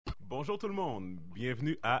Bonjour tout le monde,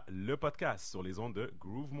 bienvenue à Le Podcast sur les ondes de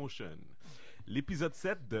Groove Motion. L'épisode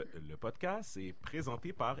 7 de Le Podcast est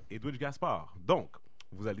présenté par Edwidge Gaspard. Donc,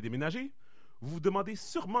 vous allez déménager? Vous vous demandez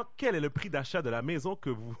sûrement quel est le prix d'achat de la maison que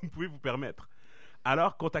vous pouvez vous permettre.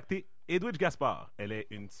 Alors, contactez Edwidge Gaspard. Elle est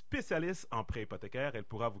une spécialiste en prêt hypothécaire. Elle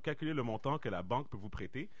pourra vous calculer le montant que la banque peut vous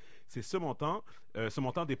prêter. Ce montant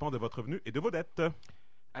dépend de votre revenu et de vos dettes.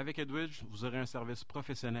 Avec Edwidge, vous aurez un service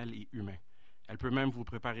professionnel et humain. Elle peut même vous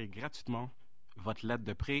préparer gratuitement votre lettre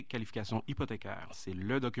de pré-qualification hypothécaire. C'est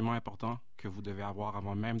le document important que vous devez avoir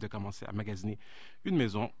avant même de commencer à magasiner une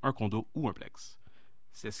maison, un condo ou un plex.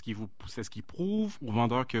 C'est ce qui prouve aux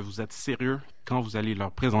vendeurs que vous êtes sérieux quand vous allez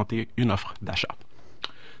leur présenter une offre d'achat.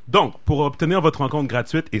 Donc, pour obtenir votre rencontre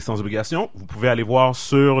gratuite et sans obligation, vous pouvez aller voir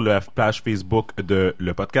sur la page Facebook de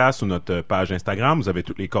Le Podcast ou notre page Instagram. Vous avez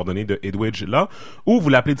toutes les coordonnées de Edwidge là. Ou vous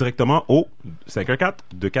l'appelez directement au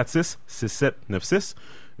 514-246-6796.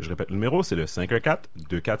 Je répète le numéro, c'est le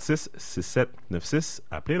 514-246-6796.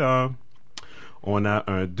 Appelez-la. On a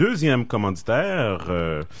un deuxième commanditaire.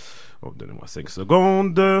 Donnez-moi 5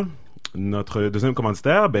 secondes. Notre deuxième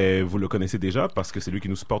commanditaire, vous le connaissez déjà parce que c'est lui qui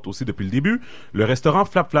nous supporte aussi depuis le début. Le restaurant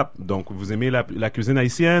Flap Flap. Donc, vous aimez la cuisine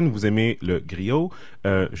haïtienne, vous aimez le griot.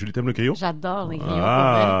 Julie, t'aimes le griot? J'adore les griots.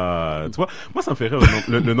 Ah, tu vois, moi, ça me fait rire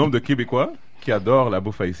le nombre de Québécois qui adorent la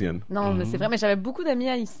bouffe haïtienne. Non, mais c'est vrai, mais j'avais beaucoup d'amis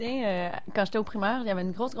haïtiens. Quand j'étais au primaire, il y avait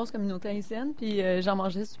une grosse communauté haïtienne, puis j'en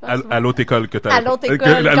mangeais super souvent. À l'autre école que t'as. À l'autre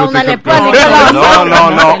école, on n'allait pas à l'école ensemble.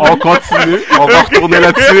 Non, on continue. On va retourner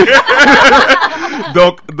là-dessus.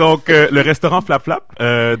 Donc, le restaurant Flap Flap,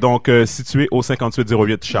 situé au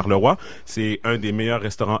 5808 Charleroi, c'est un des meilleurs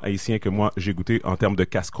restaurants haïtiens que moi j'ai goûté en termes de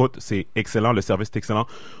casse-croûte. C'est excellent, le service est excellent.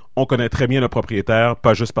 On connaît très bien le propriétaire,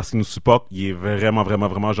 pas juste parce qu'il nous supporte, il est vraiment, vraiment,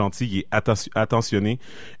 vraiment gentil, il est attentionné,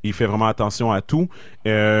 il fait vraiment attention à tout.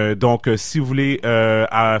 Donc, si vous voulez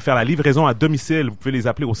faire la livraison à domicile, vous pouvez les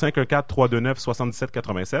appeler au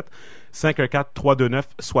 514-329-7787.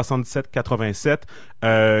 514-329-7787.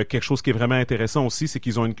 Quelque chose qui est vraiment intéressant aussi, c'est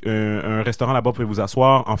qu'ils ont un restaurant là-bas, vous pouvez vous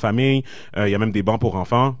asseoir en famille. Il y a même des bancs pour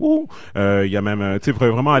enfants. Il y a même, vous pouvez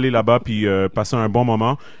vraiment aller là-bas puis passer un bon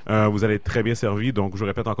moment. Vous allez être très bien servi. Donc, je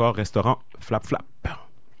répète encore, restaurant Flap Flap.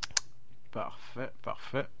 Parfait.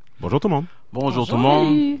 Bonjour tout le monde. Bonjour tout le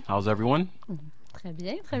monde. How's everyone? Très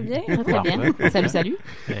bien. Très bien. Salut.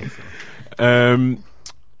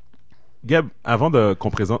 Gab, avant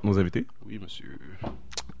qu'on présente nos invités. Oui, monsieur.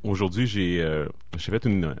 Aujourd'hui, j'ai fait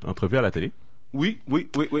une entrevue à la télé. Oui. Puis,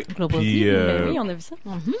 Oui, on a vu ça.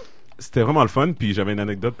 Mm-hmm. C'était vraiment le fun, puis j'avais une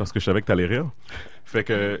anecdote parce que je savais que t'allais rire. Fait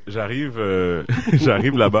que j'arrive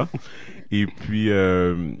là-bas, et puis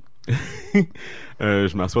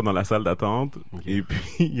je m'assois dans la salle d'attente, et puis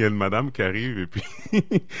il y a une madame qui arrive, et puis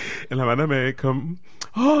et la madame est comme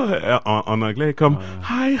en anglais, elle est comme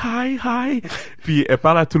hi, puis elle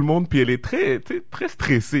parle à tout le monde, puis elle est très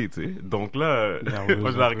stressée, tu sais. Donc là,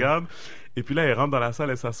 moi je la regarde, et puis là elle rentre dans la salle,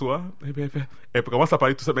 elle s'assoit, et puis elle commence à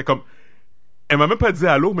parler tout ça, mais comme elle m'a même pas dit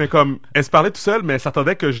allô, mais comme elle se parlait tout seule, mais elle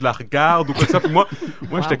s'attendait que je la regarde ou quoi que ça. Puis moi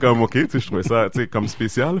j'étais comme ok, tu sais, je trouvais ça, tu sais, comme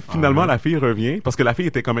spécial. Finalement, la fille revient parce que la fille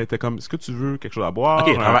était comme, est-ce que tu veux quelque chose à boire?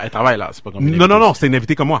 Ok, elle travaille là, c'est pas comme. Non, c'était une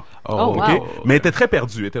invitée comme moi. Oh, ok. wow. Mais elle était très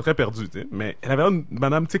perdue, tu sais. Mais elle avait une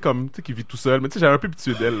madame, tu sais, comme, tu sais, qui vit tout seule. Mais tu sais, j'avais un peu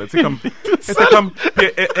pitié d'elle, là, tu sais, comme,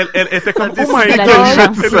 elle était comme, oh my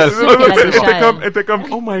god, elle était comme,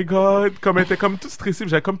 oh my god, comme elle était comme toute stressée.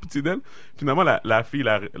 J'avais comme pitié d'elle. Finalement, la fille,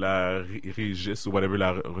 la Régis ou whatever,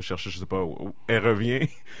 la recherche, je sais pas, elle revient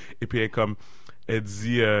et puis elle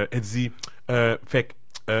dit,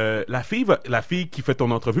 la fille qui fait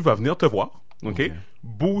ton entrevue va venir te voir, ok?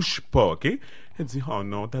 Bouge pas, ok? Elle dit, oh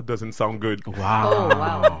non, that doesn't sound good. Wow.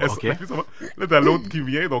 Ok. Là, t'as l'autre qui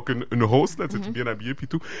vient, donc une host, là, tu sais, bien habillée, puis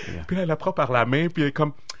tout. Yeah. Puis là, elle la prend par la main, puis elle est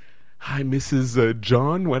comme, hi, Mrs.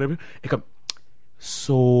 John, whatever. Elle est comme,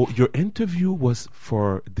 so your interview was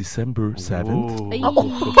for December 7th.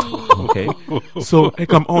 Okay. So, elle est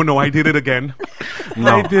comme, oh no, I did it again.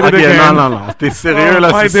 Non. I did it again. Non. T'es sérieux,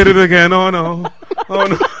 là? I did it again. Oh no.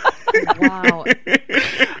 Wow.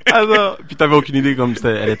 Alors, puis t'avais aucune idée comme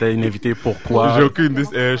elle était une invitée, pourquoi? J'ai aucune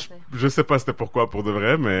idée. Je sais pas c'était pourquoi pour de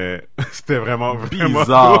vrai, mais c'était vraiment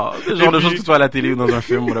bizarre. C'est le genre de choses que tu vois à la télé ou dans un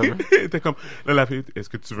film, whatever. T'es comme, là, la fille, est-ce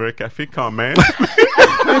que tu veux un café quand même?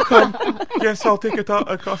 Comme, yes, I'll take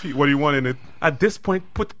a coffee. What do you want in it? at this point,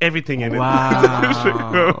 put everything in it.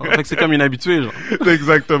 Wow. Fait que c'est comme une habituée, genre.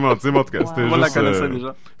 Exactement, tu sais, en tout cas, c'était Moi, la juste... connaissais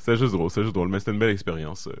déjà. C'était juste drôle, mais c'était une belle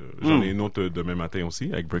expérience. J'en ai une autre demain matin aussi,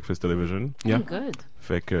 avec Breakfast Television. Yeah. Oh, good.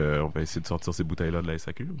 Fait que, on va essayer de sortir ces bouteilles-là de la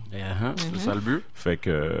SAQ. C'est ça le but. Fait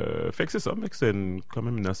que c'est ça, mais que c'est quand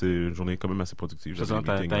même une journée quand même assez productive. C'est ça,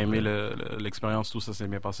 t'as aimé l'expérience, tout ça s'est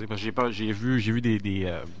bien passé. Parce que j'ai vu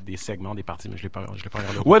des segments, des parties, mais je l'ai pas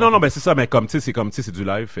regardé. Ouais, non, ben c'est ça, mais comme, tu sais, c'est du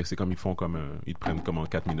live, fait que c'est comme, ils font comme, ils te prennent comme en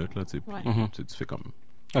 4 minutes, là, tu sais, puis tu fais comme...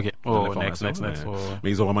 OK. Oh, next. Mais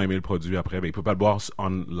ils ont vraiment aimé le produit après. Ben, ils peuvent pas le boire en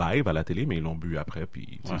live à la télé, mais ils l'ont bu après,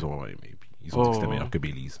 puis ils ont vraiment aimé. Puis ils ont dit que c'était meilleur que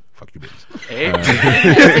Baileys. Fuck you, Baileys. C'est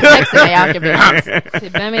vrai que c'est meilleur que Baileys.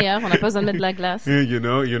 C'est bien meilleur. On n'a pas besoin de mettre de la glace. You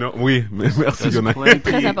know. Oui, merci, Yona. C'est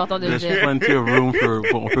très important de le dire. There's plenty of room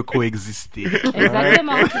on peut coexister.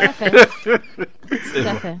 Exactement, tout à fait. Tout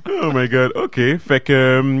à fait. Oh my God, OK. Fait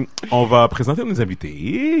que on va présenter nos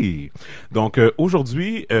invités. Donc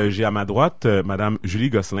aujourd'hui, j'ai à ma droite Madame Julie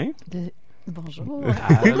Gosselin. Bonjour.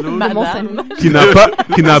 Allô, Madame. qui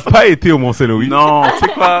n'a pas été au Mont-Saint-Louis. Non,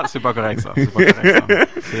 c'est pas correct ça. C'est pas correct ça.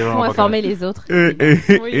 C'est vraiment Faut pas informer correct. les autres.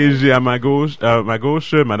 Et j'ai à ma gauche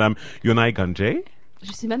Madame Yonai Ganjay.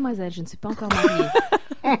 Je suis mademoiselle, je ne suis pas encore mariée.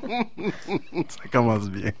 Ça commence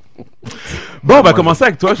bien. Bon, on va commencer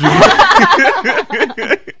avec toi, Julie.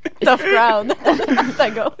 Tough crowd. Ta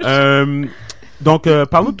gauche. Donc,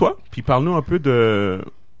 parle-nous de toi, puis parle-nous un peu de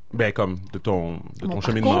ton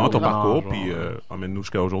cheminement, ton parcours, puis emmène-nous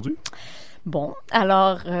jusqu'à aujourd'hui. Bon,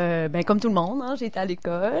 alors, comme tout le monde, hein, j'ai été à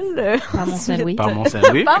l'école. Par Mont-Saint-Louis. Par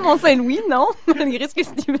Mont-Saint-Louis. Pas à Mont-Saint-Louis, non, malgré ce que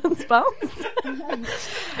Steven pense.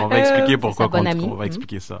 On va expliquer pourquoi sa bonne amie. on va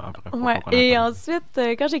expliquer ça après. Ouais. Et ensuite,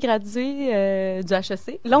 quand j'ai gradué du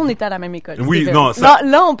HEC, là, on était à la même école. Oui, Steven. non, ça-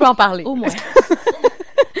 Là, on peut en parler. Au moins.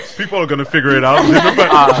 People are gonna figure it out.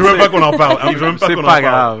 Je veux même pas qu'on en parle. Je veux même pas C'est qu'on en pas parle.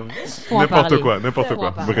 grave. Faut en N'importe parler. quoi, n'importe Faut quoi.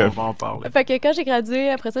 en parler. Bref. On va en parler. Fait que quand j'ai gradué,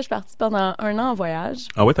 après ça, je suis partie pendant 1 an en voyage.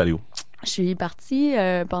 Ah ouais, t'es allé où? Je suis partie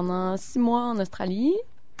pendant 6 mois en Australie.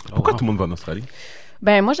 Pourquoi wow. tout le monde va en Australie?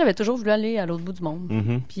 Ben moi, j'avais toujours voulu aller à l'autre bout du monde.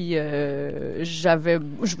 Mm-hmm. Puis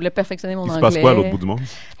je voulais perfectionner mon Il se anglais. passe quoi à l'autre bout du monde?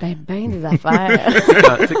 Ben des affaires.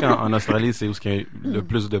 Tu sais qu'en Australie, c'est où il y a le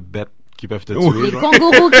plus de bêtes qui peuvent te tuer. Oui. Les genre.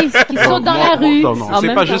 kangourous qui sautent dans la rue. Non, En c'est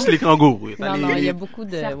même pas temps. juste les kangourous. Non, il y a beaucoup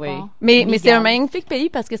de... Serpents, Oui. Mais c'est un migales. magnifique pays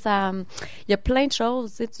parce que ça... Il y a plein de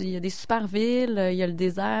choses, tu sais. Il y a des super villes, il y a le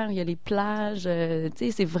désert, il y a les plages. Tu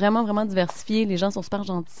sais, c'est vraiment, vraiment diversifié. Les gens sont super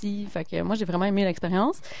gentils. Fait que moi, j'ai vraiment aimé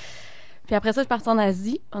l'expérience. Puis après ça, je suis partie en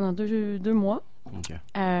Asie pendant 2 mois. Ok.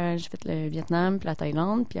 J'ai fait le Vietnam puis la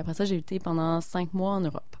Thaïlande. Puis après ça, j'ai été pendant 5 mois en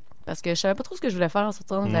Europe. Parce que je savais pas trop ce que je voulais faire en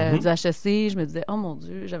sortant du HEC. Je me disais, oh mon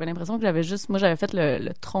Dieu, j'avais l'impression que moi, j'avais fait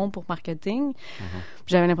le tronc pour marketing. Puis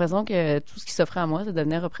j'avais l'impression que tout ce qui s'offrait à moi, c'est de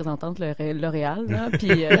devenir représentante L'Oréal. Là. Puis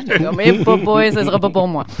j'étais comme, boy, ça sera pas pour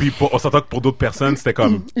moi. Puis on s'entend que pour d'autres personnes, c'était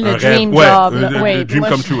comme Le un dream rêve. job, Ouais, là. le Ouais, dream moi,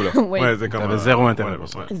 come true, là. Oui. Ouais, c'est comme T'avais zéro intérêt pour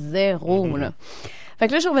ça. Zéro, là. Fait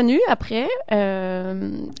que là, je suis revenue après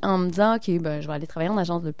en me disant, OK, je vais aller travailler en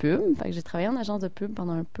agence de pub. Fait que j'ai travaillé en agence de pub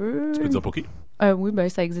pendant un peu. Tu peux dire pour qui? Oui,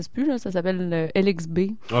 ça existe plus, là. Ça s'appelle LXB.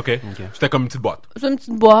 OK. C'était comme une petite boîte. C'est une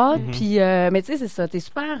petite boîte, puis mais tu sais, c'est ça, t'es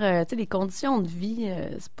super, tu sais, les conditions de vie,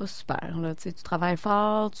 c'est pas super, là, tu sais, tu travailles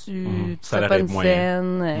fort, tu Salaire fais pas est une moyen.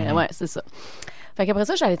 scène, ouais, c'est ça. Fait qu'après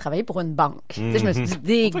ça, j'allais travailler pour une banque. Tu sais, je me suis dit,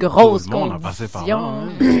 des Tout le grosses monde a passé par là,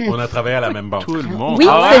 conditions. On a travaillé à la même banque. Tout le monde. Oui,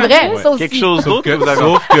 Ah c'est ouais? vrai, Ouais. ça aussi. Quelque chose Sauf d'autre que- que vous avez.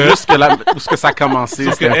 sauf que- Juste où ce que ça a commencé.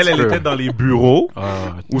 Sauf c'était un qu'elle, petit elle peu- était dans les bureaux Ah,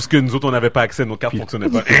 où ce que nous autres, on n'avait pas accès, nos cartes fonctionnaient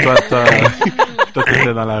pas. et toi,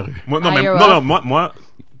 t'étais dans la rue. Moi, non, Ah, mais, you're non, up. non, moi,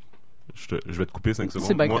 je vais te couper 5 secondes.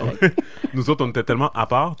 C'est bien Moi, correct. nous autres, on était tellement à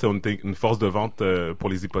part, tu sais, on était une force de vente pour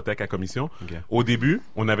les hypothèques à commission. Ok. Au début,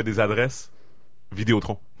 on avait des adresses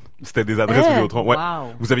Vidéotron. C'était des adresses Vidéotron. Ouais.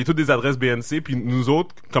 Wow. Vous aviez toutes des adresses BNC, puis nous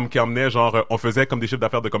autres, comme qui emmenaient, genre, on faisait comme des chiffres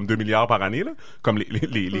d'affaires de comme 2 milliards par année, là, comme les Ben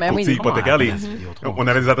oui. courtiers hypothécaires. Comment adresse Vidéotron? On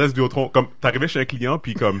avait des adresses Vidéotron. Comme, t'arrivais chez un client,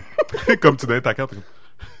 puis comme, comme tu donnais ta carte, t'es comme,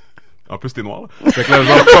 en plus, t'es noir, là. Fait que là,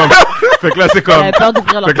 genre, comme, fait que là, c'est comme, J'avais peur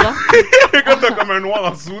d'ouvrir leur Fait que- porte. quand t'as comme un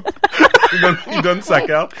noir en soute, il donne sa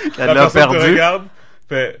carte. Elle La l'a personne te perdu. regarde,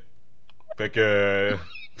 fait que,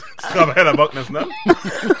 tu travailles à la Banque nationale?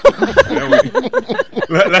 Ben oui.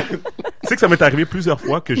 Tu sais que ça m'est arrivé plusieurs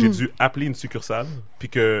fois que j'ai dû appeler une succursale, puis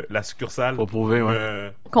que la succursale Pour prouver,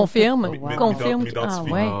 ouais. Confirme. wow. Confirme.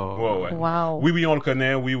 m'identifie. Ah ouais. Oh. Ouais. Wow. Oui, on le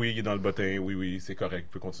connaît. Oui, il est dans le bottin. Oui, c'est correct.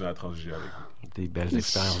 Vous pouvez continuer à transiger avec. Des belles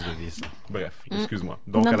expériences de vie, ça. Bref, excuse-moi.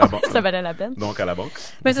 Donc, Non, à la banque. ça valait la peine. Donc, à la banque.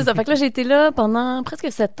 Mais c'est ça. Fait que là, j'ai été là pendant presque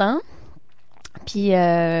 7 ans. Puis,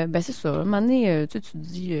 ben c'est ça. À un moment donné, tu te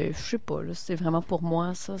dis, je sais pas, là, c'est vraiment pour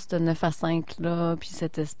moi, ça, ce 9 à 5 là, puis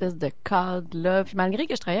cette espèce de cadre-là. Puis malgré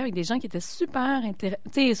que je travaillais avec des gens qui étaient super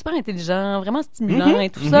intelligents, vraiment stimulants et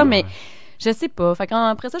tout ça, mais je sais pas. Fait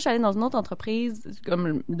qu'après ça, je suis allée dans une autre entreprise, comme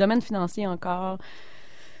le domaine financier encore.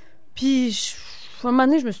 Puis, à un moment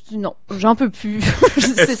donné, je me suis dit, non, j'en peux plus.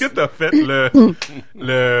 Est-ce que t'as fait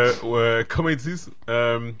comment ils disent,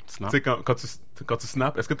 tu sais, quand tu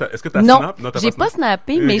snaps, est-ce que t'as non, snap? Non, j'ai pas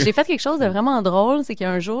snappé, mais j'ai fait quelque chose de vraiment drôle. C'est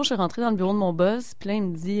qu'un jour, je suis rentrée dans le bureau de mon boss, puis là, il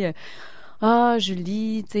me dit, ah,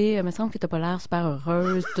 Julie, tu sais, il me semble que t'as pas l'air super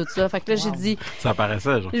heureuse, tout ça. Fait que là, j'ai dit... Ça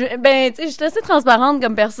paraissait, genre. Tu sais, j'étais assez transparente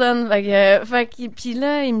comme personne. Fait que, puis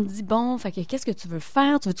là, il me dit, bon, fait que qu'est-ce que tu veux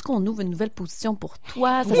faire? Tu veux-tu qu'on ouvre une nouvelle position pour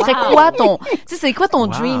toi? Ça serait quoi ton... Tu sais, c'est quoi ton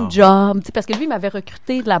dream job? Tu sais, parce que lui, il m'avait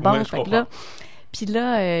recruté de la banque. Fait que là... Puis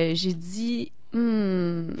là, j'ai dit...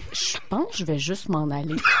 je pense que je vais juste m'en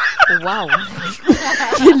aller. Wow!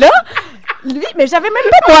 Puis là, lui, mais j'avais même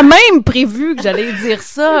pas moi-même prévu que j'allais dire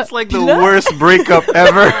ça. It's like the worst breakup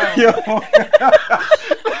ever.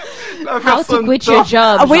 How to quit your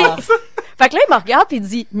job. Ah oui! Fait que là, il me regarde et il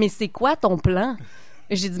dit, mais c'est quoi ton plan?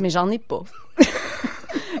 Et j'ai dit, mais j'en ai pas.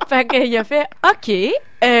 Fait qu'il a fait, OK.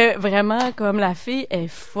 Vraiment, comme la fille est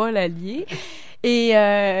folle alliée. Et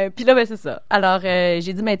puis là, ben c'est ça. Alors,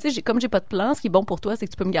 j'ai dit, mais tu sais, comme j'ai pas de plan, ce qui est bon pour toi, c'est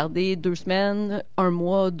que tu peux me garder 2 semaines, 1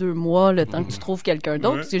 mois, 2 mois, le temps que tu trouves quelqu'un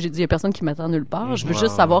d'autre. Parce que j'ai dit, il y a personne qui m'attend nulle part. Je veux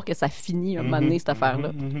juste savoir que ça finit un moment donné, cette affaire-là.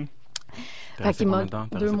 Fait qu'il m'a...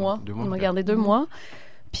 2 mois. Il m'a gardé 2 mois.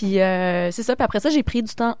 Puis c'est ça. Puis après ça, j'ai pris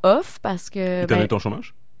du temps off parce que... Il t'a donné ton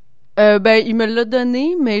chômage? Ben, il me l'a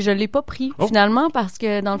donné, mais je l'ai pas pris finalement parce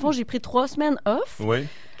que, dans le fond, j'ai pris 3 semaines off. Oui.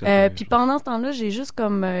 Puis pendant ce temps-là, j'ai juste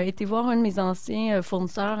comme été voir un de mes anciens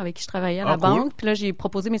fournisseurs avec qui je travaillais à la banque. Puis là, j'ai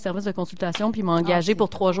proposé mes services de consultation, puis il m'a engagé pour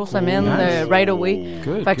 3 jours semaine, right away.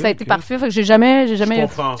 Fait que ça a été parfait. Fait que j'ai jamais. Je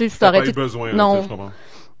comprends. T'as pas eu besoin. Non. Je comprends.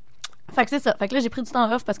 Fait que c'est ça. Fait que là, j'ai pris du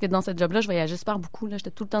temps off parce que dans ce job-là, je voyageais super beaucoup. Là,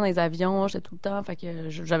 j'étais tout le temps dans les avions, j'étais tout le temps. Fait que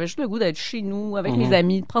j'avais juste le goût d'être chez nous, avec mes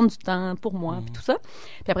amis, de prendre du temps pour moi, puis tout ça.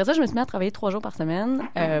 Puis après ça, je me suis mis à travailler 3 jours par semaine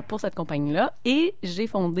pour cette compagnie-là. Et j'ai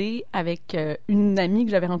fondé avec une amie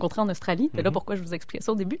que j'avais rencontrée en Australie. C'est là pourquoi je vous expliquais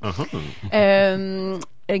ça au début.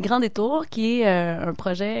 Grand Détour, qui est un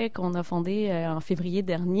projet qu'on a fondé en février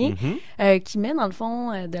dernier, qui met dans le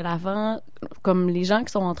fond de l'avant comme les gens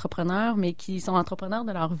qui sont entrepreneurs, mais qui sont entrepreneurs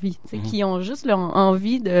de leur vie, qui ont juste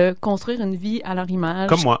envie de construire une vie à leur image.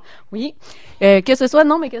 Comme moi. Oui. Que ce soit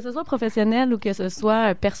professionnel ou que ce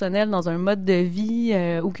soit personnel dans un mode de vie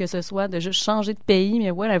ou que ce soit de juste changer de pays, mais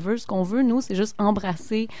whatever. Ce qu'on veut, nous, c'est juste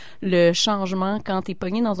embrasser le changement quand t'es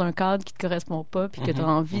pogné dans un cadre qui te correspond pas puis que t'as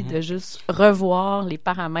envie de juste revoir les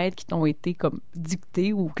paramètres qui t'ont été comme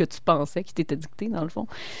dictés ou que tu pensais qui t'étaient dictés, dans le fond.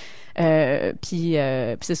 Puis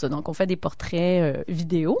c'est ça. Donc, on fait des portraits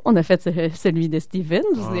vidéo. On a fait celui de Steven,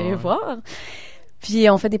 vous irez voir. Puis,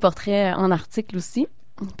 on fait des portraits en article aussi.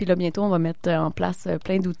 Puis là, bientôt, on va mettre en place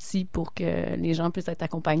plein d'outils pour que les gens puissent être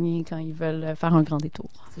accompagnés quand ils veulent faire un grand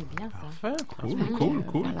détour. C'est bien, ça. Parfait. Cool.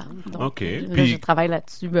 Voilà. Donc, OK. Là, Puis, je travaille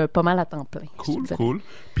là-dessus pas mal à temps plein. Cool.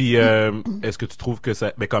 Puis, est-ce que tu trouves que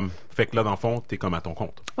ça... Ben, fait que là, dans le fond, t'es comme à ton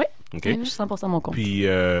compte. Oui. OK. Oui, je suis 100% mon compte. Puis,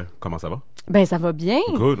 comment ça va? Ben, ça va bien.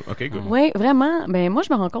 Good. OK, good. Oui, vraiment. Ben, moi,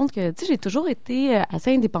 je me rends compte que, tu sais, j'ai toujours été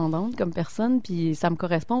assez indépendante comme personne, puis ça me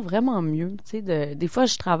correspond vraiment mieux. Tu sais, des fois,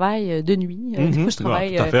 je travaille de nuit. Des fois, je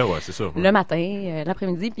travaille tout à fait, c'est ça. le matin,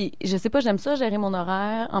 l'après-midi. Puis, je sais pas, j'aime ça, gérer mon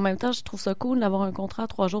horaire. En même temps, je trouve ça cool d'avoir un contrat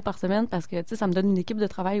 3 jours par semaine parce que, tu sais, ça me donne une équipe de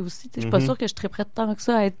travail aussi. Tu sais, je suis pas sûre que je serais prête tant que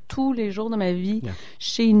ça à être tous les jours de ma vie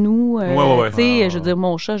chez nous. Tu sais, je veux dire,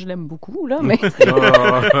 mon chat, je l'aime beaucoup, là, mais...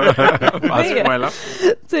 Voilà. Tu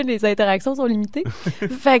sais, les interactions sont limitées.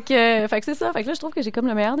 fait que c'est ça. Fait que là, je trouve que j'ai comme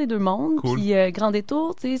le meilleur des deux mondes. Cool. Puis Grand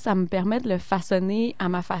Détour, tu sais, ça me permet de le façonner à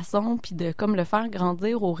ma façon, puis de comme le faire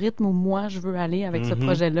grandir au rythme où moi je veux aller avec ce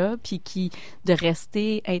projet-là, puis de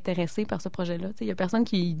rester intéressé par ce projet-là. Tu sais, il y a personne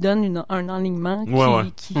qui donne un enlignement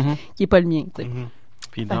qui est pas le mien. Tu sais.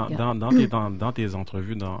 Puis dans tes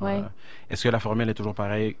entrevues, est-ce que la formule est toujours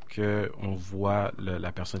pareille qu'on voit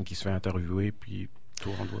la personne qui se fait interviewer, puis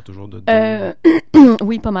on doit toujours de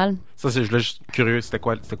oui, pas mal. Ça, je suis juste curieux, c'était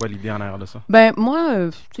quoi l'idée en arrière de ça? Ben, moi,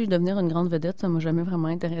 tu sais, devenir une grande vedette, ça m'a jamais vraiment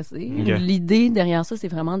intéressé. Okay. L'idée derrière ça, c'est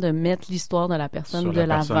vraiment de mettre l'histoire de la personne Sur de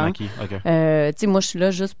l'avant. Okay. Tu sais, moi, je suis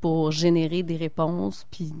là juste pour générer des réponses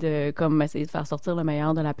puis de, comme, essayer de faire sortir le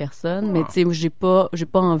meilleur de la personne. Mais, tu sais, j'ai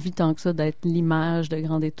pas envie tant que ça d'être l'image de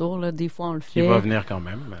Grand Détour, là. Des fois, on le fait. Il va venir quand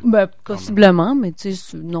même. Ben, possiblement, mais tu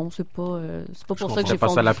sais, non, c'est pas pour ça que j'ai pas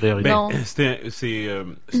fondé. ça la priorité. Ben, c'est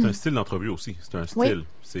c'est un style d'entrevue aussi. C'est un style. Oui.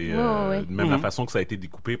 C'est Oui. même la façon que ça a été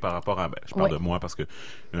découpé par rapport à... je parle de moi parce que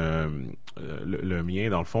le mien,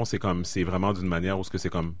 dans le fond, c'est vraiment d'une manière où c'est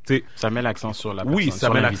comme... Ça met l'accent sur la personne. Oui, ça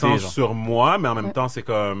met l'accent sur moi, mais en même temps, c'est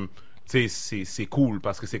comme... c'est cool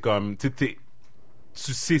parce que c'est comme... tu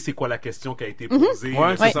sais c'est quoi la question qui a été posée.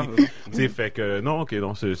 Ouais, c'est ça. Fait que non, ok,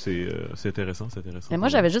 donc c'est intéressant, c'est intéressant. Mais moi,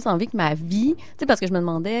 j'avais juste envie que ma vie, parce que je me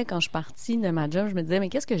demandais quand je suis partie de ma job, je me disais mais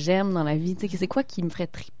qu'est-ce que j'aime dans la vie, c'est quoi qui me ferait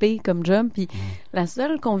triper comme job, puis la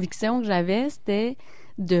seule conviction que j'avais, c'était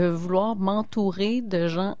de vouloir m'entourer de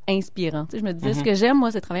gens inspirants. Je me disais, ce que j'aime,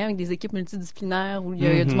 moi, c'est travailler avec des équipes multidisciplinaires où il y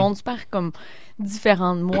a du monde super comme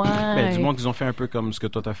différent de moi. Du monde qui ont fait un peu comme ce que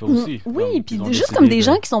toi t'as fait aussi. Oui, puis juste comme des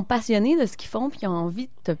gens qui sont passionnés de ce qu'ils font puis qui ont envie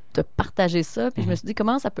de te partager ça. Puis je me suis dit,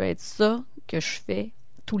 comment ça peut être ça que je fais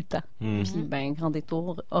tout le temps. Puis, Grand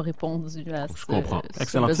Détour a répondu à je comprends.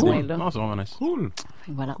 Excellent besoin-là. Non, c'est vraiment nice. Cool.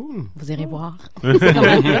 Voilà. Cool. Vous irez voir. C'est comme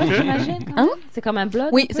un blog, j'imagine. C'est comme un blog?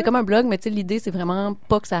 Oui, c'est comme un blog, mais l'idée, c'est vraiment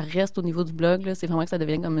pas que ça reste au niveau du blog. Là. C'est vraiment que ça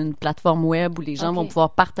devienne comme une plateforme web où les gens vont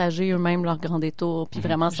pouvoir partager eux-mêmes leur grand détour puis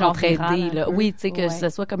vraiment s'entraider. Là. Oui, que ce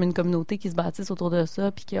soit comme une communauté qui se bâtisse autour de ça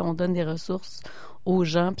puis qu'on donne des ressources aux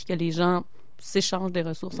gens puis que les gens s'échangent des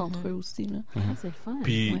ressources entre eux aussi. Là. C'est le fun.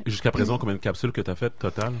 Puis, jusqu'à présent, combien de capsules que tu as faites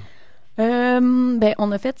total?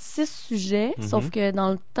 On a fait 6 sujets, sauf que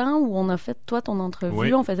dans le temps où on a fait, toi, ton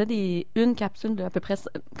entrevue, on faisait une capsule de à peu près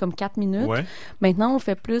comme 4 minutes. Ouais. Maintenant, on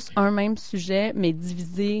fait plus un même sujet, mais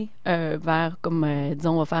divisé vers, comme,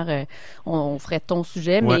 disons, on ferait ton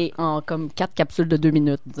sujet, mais en comme 4 capsules de 2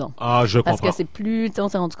 minutes, disons. Ah, je comprends. Parce que c'est plus, on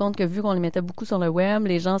s'est rendu compte que vu qu'on les mettait beaucoup sur le web,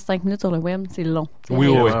 les gens, 5 minutes sur le web, c'est long. Oui.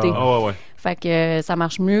 Fait que ça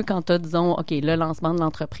marche mieux quand tu as, disons, OK, le lancement de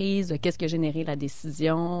l'entreprise, qu'est-ce qui a généré la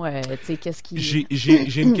décision, qu'est-ce qui...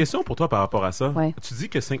 J'ai une question pour toi par rapport à ça. Ouais. Tu dis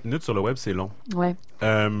que 5 minutes sur le web, c'est long. Ouais.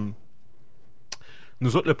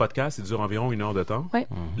 Nous autres, le podcast, il dure environ 1 heure de temps. Ouais.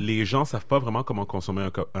 Les gens savent pas vraiment comment consommer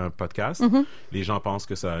un podcast. Les gens pensent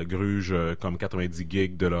que ça gruge comme 90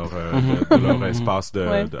 gigs de leur, de leur espace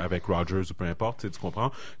avec Rogers ou peu importe, tu comprends,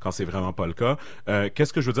 quand c'est vraiment pas le cas.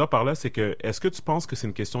 Qu'est-ce que je veux dire par là, c'est que est-ce que tu penses que c'est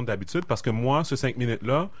une question d'habitude? Parce que moi, ce 5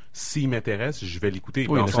 minutes-là, s'il m'intéresse, je vais l'écouter.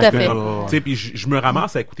 Oui, tout à fait. Puis je me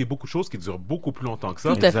ramasse à écouter beaucoup de choses qui durent beaucoup plus longtemps que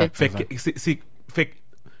ça. Tout à fait. Fait que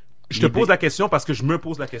je te pose la question parce que je me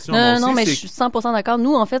pose la question. Non, mais je suis 100% d'accord.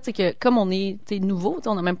 Nous, en fait, c'est que comme on est nouveau,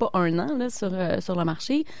 on n'a même pas 1 an là, sur le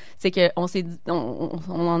marché, c'est qu'on s'est dit, on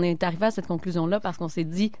en est arrivé à cette conclusion-là parce qu'on s'est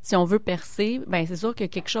dit, si on veut percer, c'est sûr que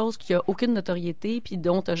quelque chose qui a aucune notoriété puis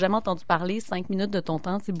dont tu n'as jamais entendu parler, 5 minutes de ton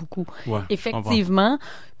temps, c'est beaucoup. Ouais, effectivement,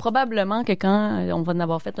 probablement que quand on va en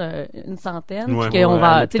avoir fait une centaine, puis qu'on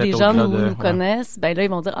va, les gens nous connaissent, là, ils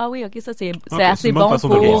vont dire, ah oui, OK, ça, c'est assez bon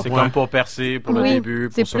pour... C'est comme pour percer, pour le début,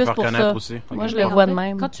 pour se faire connaître aussi. Moi, je le vois de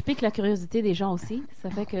même. Quand tu piques la curiosité des gens aussi,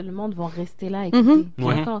 ça fait que le monde va rester là à écouter.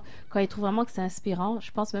 Quand ils trouvent vraiment que c'est inspirant,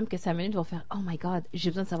 je pense même que 5 minutes vont faire « Oh my God,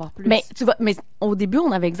 j'ai besoin de savoir plus ». Mais tu vois, au début,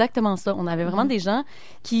 on avait exactement ça. On avait vraiment des gens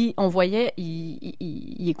qui, on voyait,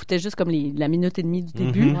 ils écoutaient juste comme la minute et demie du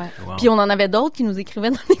début. Puis on en avait d'autres qui nous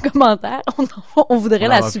écrivaient dans les commentaires « On voudrait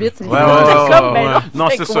la suite ». Non,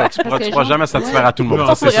 c'est ça. Tu pourras jamais satisfaire à tout le monde.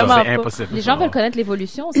 C'est ça, c'est impossible. Les gens veulent connaître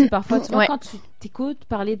l'évolution aussi parfois. Tu vois, quand tu t'écoutes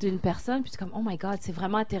parler d'une personne, puis tu es comme, oh my God, c'est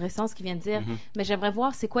vraiment intéressant ce qu'il vient de dire, mais j'aimerais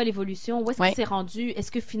voir c'est quoi l'évolution, où est-ce qu'il s'est rendu,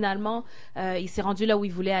 est-ce que finalement il s'est rendu là où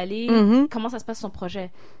il voulait aller, comment ça se passe son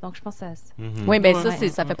projet. Donc je pense que ça... Oui,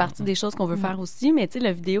 ça fait partie des choses qu'on veut faire aussi, mais tu sais,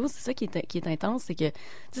 la vidéo, c'est ça qui est intense, c'est que, tu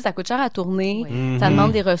sais, ça coûte cher à tourner, ça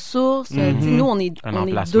demande des ressources, tu sais, nous, on est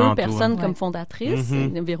 2 personnes comme fondatrices,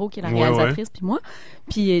 Véro qui est la réalisatrice, puis moi,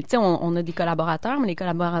 puis tu sais, on a des collaborateurs, mais les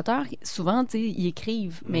collaborateurs, souvent, tu sais, ils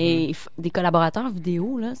écrivent, mais des collaborateurs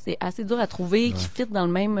vidéo, là, c'est assez dur à trouver qui fit dans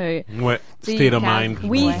le même state of mind.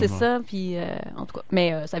 Oui, c'est ça, puis en tout cas,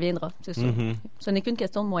 mais ça viendra, c'est ça. Ce n'est qu'une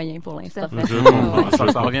question de moyens pour l'instant.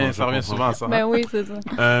 Ça revient souvent à ça. Ben oui, c'est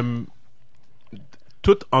ça.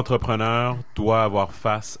 Tout entrepreneur doit avoir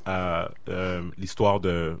face à l'histoire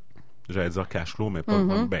de, j'allais dire cash flow, mais pas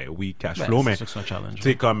cash flow, mais tu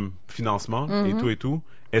sais, comme financement et tout.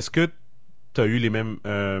 Est-ce que tu as eu les mêmes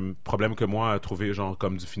problèmes que moi à trouver genre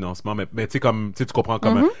comme du financement, mais tu sais, comme tu comprends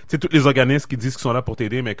comment, tu sais, tous les organismes qui disent qu'ils sont là pour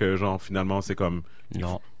t'aider, mais que genre finalement c'est comme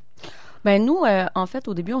non. Nous, en fait,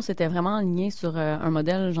 au début, on s'était vraiment aligné sur un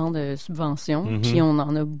modèle genre de subvention, puis on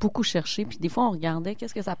en a beaucoup cherché, puis des fois, on regardait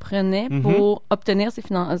qu'est-ce que ça prenait pour obtenir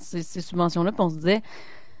ces subventions-là, puis on se disait,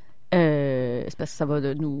 c'est parce que ça va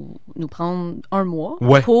nous prendre 1 mois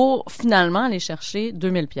pour finalement aller chercher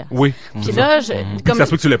 2000 $. Oui. Puis là, comme ça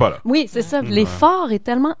se peut que tu l'aies pas là. Oui, c'est ça. L'effort est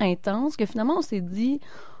tellement intense que finalement, on s'est dit,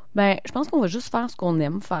 Ben, je pense qu'on va juste faire ce qu'on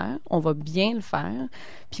aime faire. On va bien le faire.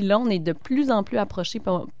 Puis là, on est de plus en plus approchés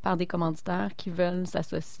par des commanditaires qui veulent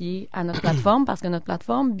s'associer à notre plateforme parce que notre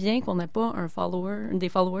plateforme, bien qu'on n'ait pas des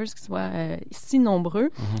followers qui soient si nombreux,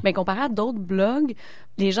 mais comparé à d'autres blogs,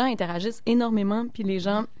 les gens interagissent énormément puis les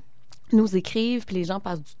gens nous écrivent, puis les gens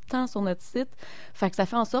passent du temps sur notre site. Fait que ça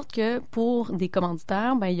fait en sorte que pour des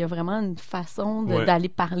commanditaires, ben il y a vraiment une façon d'aller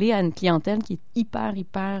parler à une clientèle qui est hyper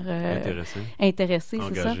intéressée,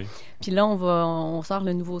 c'est ça. Puis là, on sort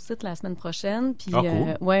le nouveau site la semaine prochaine. Puis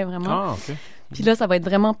cool. ouais, vraiment. Ah, OK. Puis là, ça va être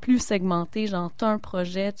vraiment plus segmenté. Genre, t'as un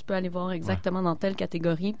projet, tu peux aller voir exactement dans telle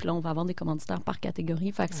catégorie. Puis là, on va avoir des commanditaires par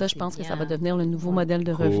catégorie. Fait que ça, je pense que ça va devenir le nouveau modèle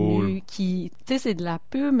de revenu qui, tu sais, c'est de la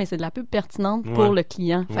pub, mais c'est de la pub pertinente pour le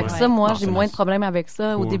client. Fait que ça, moi, j'ai moins de problèmes avec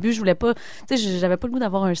ça. Au début, je voulais pas, tu sais, j'avais pas le goût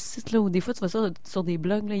d'avoir un site là où des fois, tu vas sur des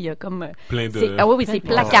blogs, là, il y a comme plein de... Ah oui, c'est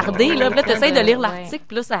placardé, là. Puis là, t'essayes de lire l'article,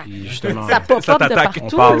 puis là, ça pop-up de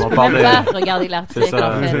partout. On parle de regarder l'article. C'est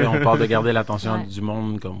ça, on parle de garder l'attention du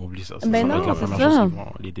monde, comme oublie ça. Mais non, la première chose qui vont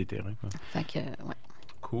les déterrer. Fait que, ouais.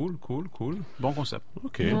 Cool. Bon concept.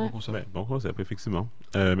 OK. Bon concept, effectivement.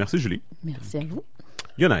 Merci, Julie. Merci à vous.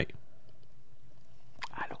 Yonai.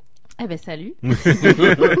 Eh bien, salut.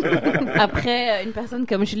 Après, une personne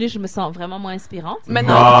comme Julie, je me sens vraiment moins inspirante. Mais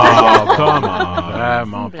non. Vraiment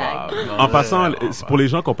pas. En passant, pour les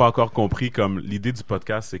gens qui n'ont pas encore compris, comme l'idée du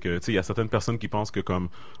podcast, c'est que, tu sais, il y a certaines personnes qui pensent que comme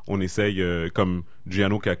on essaye, comme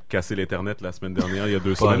Giano qui a cassé l'Internet la semaine dernière, il y a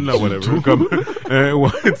 2 semaines, là, whatever, comme,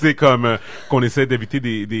 tu sais, comme, qu'on essaie d'éviter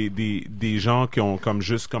des gens qui ont comme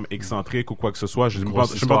juste comme excentriques ou quoi que ce soit. Je ne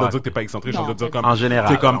parle pas de dire que t'es pas excentrique, je suis en train de dire comme, en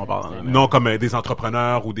général, comme, non, comme des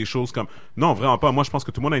entrepreneurs ou des choses comme, non, vraiment pas. Moi, je pense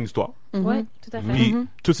que tout le monde a une histoire. Oui, tout à fait. Puis,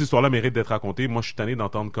 toutes ces histoires-là méritent d'être racontées. Moi, je suis tanné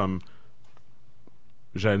d'entendre comme,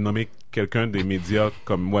 j'allais nommer quelqu'un des médias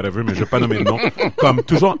comme whatever, mais je vais pas nommer le nom. Comme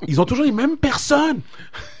toujours, ils ont toujours les mêmes personnes.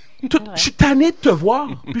 Je suis tanné de te voir,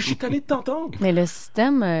 puis je suis tanné de t'entendre. Mais le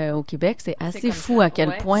système au Québec, c'est assez fou à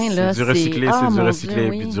quel point là, c'est du recyclé, Dieu,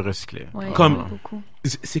 puis du recyclé. Ouais, comme beaucoup.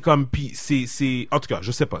 c'est comme puis c'est en tout cas,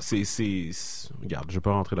 je sais pas, c'est regarde, je vais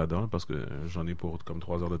pas rentrer là-dedans parce que j'en ai pour comme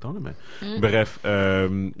 3 heures de temps là, mais bref,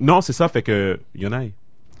 non, c'est ça fait que Yonai.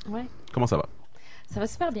 Ouais. Comment ça va? Ça va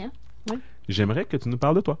super bien. Oui. J'aimerais que tu nous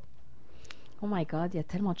parles de toi. Oh my God, il y a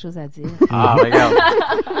tellement de choses à dire. Ah, regarde.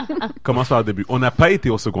 Commence par le début. On n'a pas été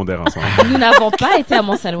au secondaire ensemble. Nous n'avons pas été à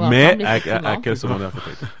Mont-Salou ensemble, Mais effectivement. à quel secondaire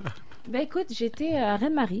t'as été? Ben écoute, j'étais à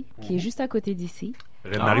Reine-Marie, qui est juste à côté d'ici.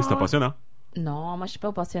 Reine-Marie, c'est un pensionnat? Non, moi je suis pas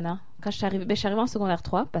au pensionnat. Quand je suis arrivée, je suis arrivée en secondaire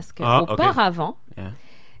 3 parce que Ah, ok. auparavant, Yeah.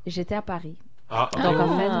 j'étais à Paris. Ah, Donc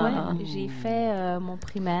en fait, j'ai fait mon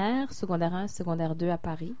primaire, secondaire 1, secondaire 2 à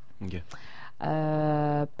Paris. OK.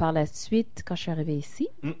 Par la suite, quand je suis arrivée ici,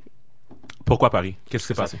 Pourquoi Paris? Qu'est-ce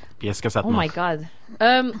qui s'est passé? Puis est-ce que ça te oh my manque? God.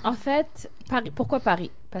 En fait, Paris. Pourquoi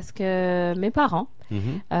Paris? Parce que mes parents,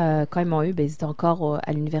 quand ils m'ont eu, ben, ils étaient encore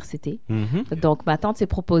à l'université. Donc, ma tante s'est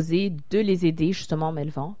proposée de les aider justement en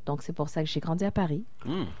m'élevant. Donc, c'est pour ça que j'ai grandi à Paris.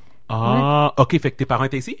 Ah, OK, fait que tes parents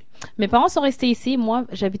étaient ici? Mes parents sont restés ici. Moi,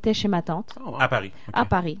 j'habitais chez ma tante, Oh, wow. À Paris. à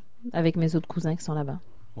Paris, avec mes autres cousins qui sont là-bas.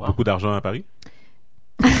 Wow. Beaucoup d'argent à Paris?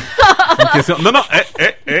 C'est une question. Non, non,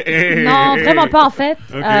 Non, vraiment pas, en fait.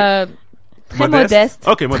 Ok. Très modeste.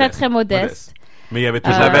 OK, modeste. Très, très modeste. Mais il y avait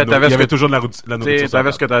toujours, T'avais toujours de la nourriture. Tu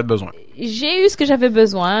savais ce que tu avais besoin. J'ai eu ce que j'avais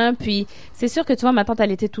besoin. Puis, c'est sûr que, tu vois, ma tante,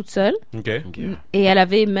 elle était toute seule. OK. Et elle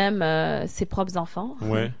avait même ses propres enfants.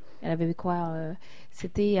 Ouais. Elle avait quoi?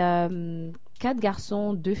 C'était 4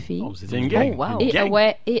 garçons, 2 filles. Oh, c'était une gang. Oh, wow. Une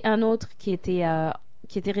gang. Et un autre qui était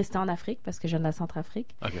resté en Afrique parce que je viens de la Centrafrique.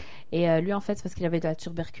 OK. Et lui, en fait, c'est parce qu'il avait de la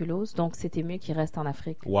tuberculose. Donc, c'était mieux qu'il reste en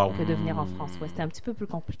Afrique Wow. que de venir en France. Ouais, c'était un petit peu plus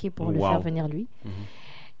compliqué pour le Wow. faire venir lui.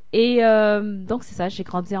 Et donc, c'est ça, j'ai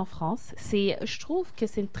grandi en France. Je trouve que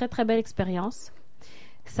c'est une très, très belle expérience.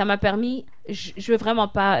 Ça m'a permis... Je veux vraiment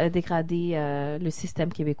pas dégrader le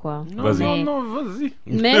système québécois. Vas-y. Non, vas-y.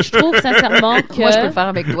 Mais je trouve sincèrement que... Moi, je peux le faire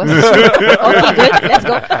avec toi. c'est sûr. OK, good, let's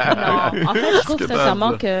go. Non, en fait, je trouve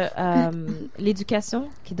sincèrement que l'éducation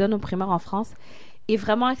qui donne aux primaires en France est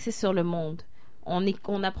vraiment axée sur le monde. On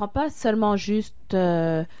n'apprend pas seulement juste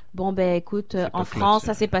bon ben écoute en France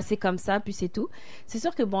ça s'est passé comme ça puis c'est tout. C'est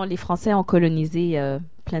sûr que bon les Français ont colonisé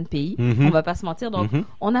plein de pays, on va pas se mentir, donc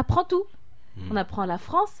on apprend tout. On apprend la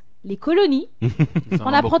France, les colonies.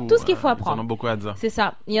 On apprend tout ce qu'il faut apprendre. Ils en ont beaucoup à dire. C'est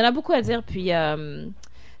ça. Il y en a beaucoup à dire puis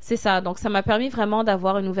c'est ça. Donc ça m'a permis vraiment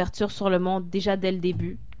d'avoir une ouverture sur le monde déjà dès le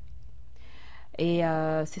début. Et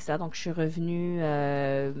c'est ça, donc je suis revenue,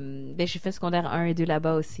 ben, j'ai fait secondaire 1 et 2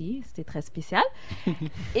 là-bas aussi, c'était très spécial.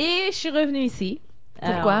 Et je suis revenue ici.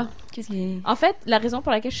 Pourquoi? Qu'est-ce qui... En fait, la raison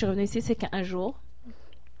pour laquelle je suis revenue ici, c'est qu'un jour,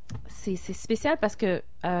 c'est spécial parce que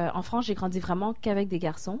en France, j'ai grandi vraiment qu'avec des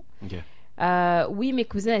garçons. OK. Oui, mes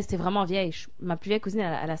cousines, elles étaient vraiment vieilles. Ma plus vieille cousine,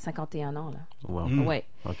 elle a 51 ans. Là. Wow. Ouais.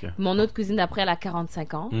 OK. Mon autre cousine d'après, elle a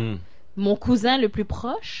 45 ans. Mon cousin le plus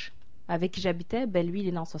proche, avec qui j'habitais, ben lui, il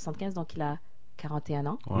est né en 75, donc il a 41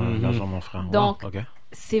 ans. Ouais, l'argent mon frère. Donc, wow. OK.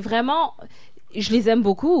 c'est vraiment... Je les aime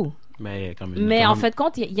beaucoup. Mais, En fait,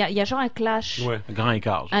 compte, il y a genre un clash. Ouais. Un grand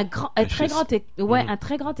écart. Un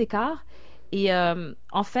très grand écart. Et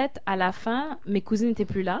en fait, à la fin, mes cousines n'étaient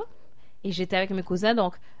plus là. Et j'étais avec mes cousins.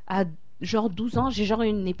 Donc, à genre 12 ans, j'ai genre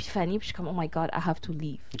une épiphanie. Puis je suis comme, oh my God, I have to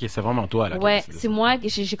leave. OK, c'est vraiment toi, là. Ouais, c'est moi.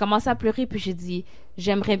 J'ai commencé à pleurer. Puis j'ai dit,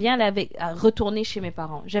 j'aimerais bien retourner chez mes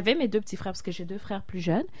parents. J'avais mes 2 petits frères, parce que j'ai 2 frères plus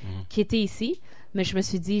jeunes qui étaient ici. Mais je me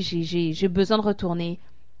suis dit, j'ai besoin de retourner,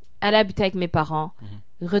 aller habiter avec mes parents,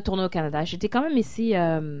 retourner au Canada. J'étais quand même ici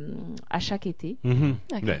à chaque été.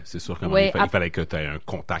 Okay. Ouais, c'est sûr, quand même, il fallait que tu aies un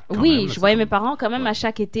contact. Quand oui, même, je voyais mes parents quand même à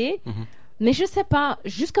chaque été. Mais je sais pas,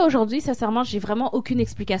 jusqu'à aujourd'hui, sincèrement, j'ai vraiment aucune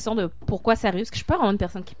explication de pourquoi ça arrive. Parce que je suis pas vraiment une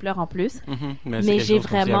personne qui pleure en plus. Mais j'ai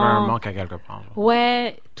vraiment... Il y avait un manque à quelque part. Genre.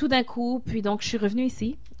 Ouais, tout d'un coup. Puis donc, je suis revenue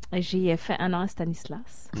ici. J'ai fait 1 an à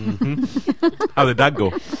Stanislas. How did that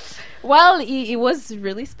go? Well, it was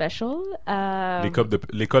really special.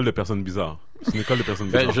 L'école de personnes bizarres. C'est une école de personnes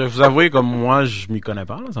bizarres. Je vais vous avouer, comme moi, je m'y connais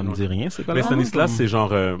pas, là, ça me dit rien. C'est quoi, mais Stanislas, c'est genre,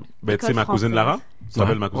 tu sais, ma cousine Lara. Tu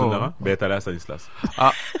t'appelles ma cousine Lara? Ben, elle est allée à Stanislas.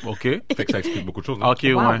 Ah, OK. Fait que ça explique beaucoup de choses. Non? OK,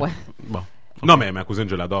 ouais. Bon. Non, mais ma cousine,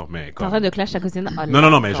 je l'adore, mais comme... T'es en train de clash ta cousine? Oh,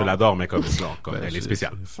 non, mais je l'adore, mais comme elle est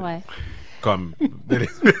spéciale. Ouais. Comme elle est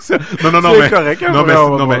spéciale. Non, c'est mais correct, hein,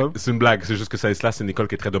 non, mais c'est une blague. C'est juste que Stanislas, c'est une école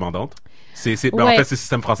qui est très demandante. En fait, c'est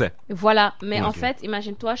système français. Voilà. Mais en fait,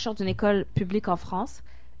 imagine-toi, je sors d'une école publique en France.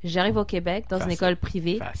 J'arrive au Québec dans une école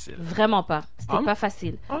privée. Facile. Vraiment pas. C'était pas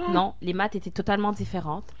facile. Non, les maths étaient totalement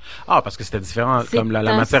différentes. Ah, parce que c'était différent. Comme la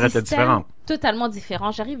matière était différente. Totalement différent.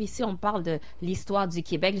 J'arrive ici, on me parle de l'histoire du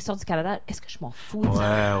Québec, l'histoire du Canada. Est-ce que je m'en fous?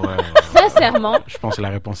 Ouais. Sincèrement. Je pense que la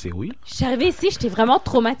réponse est oui. Je suis arrivée ici, j'étais vraiment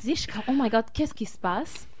traumatisée. Je suis comme, oh my God, qu'est-ce qui se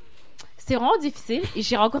passe? C'était vraiment difficile. Et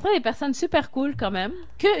j'ai rencontré des personnes super cool quand même,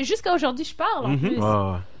 que jusqu'à aujourd'hui, je parle en plus.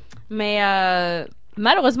 Ouais. Mais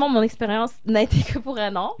malheureusement, mon expérience n'a été que pour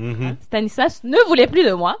 1 an. Stanislas ne voulait plus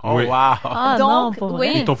de moi. Oh, oui. wow. Ah donc, non, pas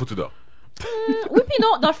vrai. Ils t'ont foutu dehors. Oui, puis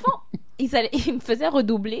non, dans le fond, ils me faisaient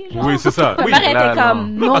redoubler. Genre. Oui, c'est ça. Ma Oui. mère était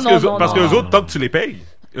comme, non, parce que eux autres, tant que tu les payes,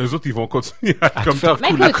 eux autres, ils vont continuer à te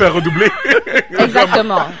faire redoubler.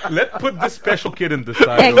 Exactement. Let's put this special kid in the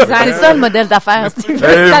side. Exact. C'est ça le modèle d'affaires, Steve.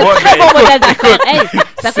 C'est un très bon modèle d'affaires. Hey,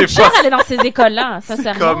 ça coûte cher aller dans ces écoles-là,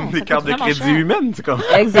 sincèrement. Comme des cartes de crédit humaines, c'est comme.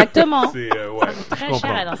 Exactement. C'est, Ça coûte très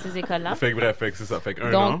cher aller dans ces écoles-là. Fait que bref, c'est ça. Fait qu'un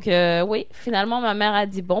Donc, an. oui, finalement, ma mère a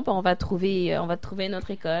dit, bon, ben, on va trouver une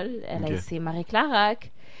autre école. Elle a essayé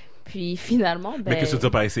Marie-Clarac. Puis finalement, Mais qu'est-ce que tu as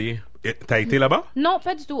pas essayé? T'as été là-bas? Non,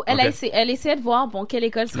 pas du tout. Elle essayait de voir, bon, quelle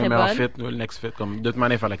école serait le meilleur bonne. fit, le next fit, comme de toute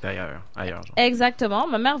manière, il fallait que t'ailles ailleurs. Genre. Exactement.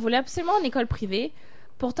 Ma mère voulait absolument une école privée.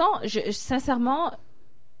 Pourtant, sincèrement,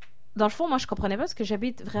 dans le fond, moi, je comprenais pas parce que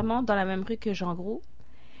j'habite vraiment dans la même rue que Jean Gros.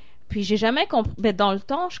 Puis j'ai jamais compris. Ben, dans le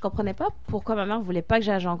temps, je comprenais pas pourquoi ma mère voulait pas que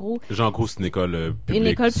j'aille à Jean Gros. Jean Gros, c'est une école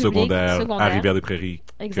publique, secondaire à Rivière-des-Prairies.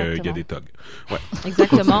 Exactement. Il y a des thugs. Ouais.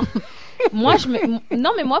 Exactement. Pour moi,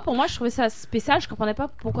 je trouvais ça spécial. Je comprenais pas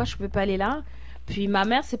pourquoi je pouvais pas aller là. Puis ma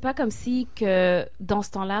mère, c'est pas comme si que dans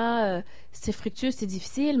ce temps-là, c'était fructueux, c'était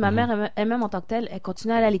difficile. Ma mère, elle-même en tant que telle, elle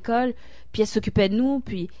continuait à aller à l'école, puis elle s'occupait de nous,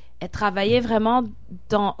 puis elle travaillait vraiment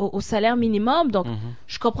au salaire minimum. Donc,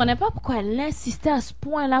 je comprenais pas pourquoi elle insistait à ce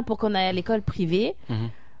point-là pour qu'on aille à l'école privée.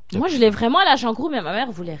 Moi, je voulais vraiment aller à Jean Gros, mais ma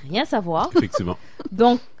mère voulait rien savoir. Effectivement.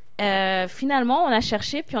 Donc, finalement, on a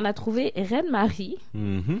cherché, puis on a trouvé Reine-Marie.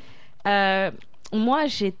 Moi,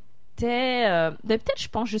 j'étais, peut-être, je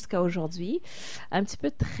pense, jusqu'à aujourd'hui, un petit peu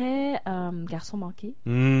très garçon manqué.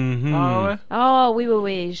 Ah ouais? Ah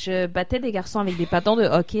oui. Je battais des garçons avec des bâtons de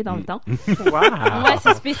hockey dans le temps. Wow. Ouais,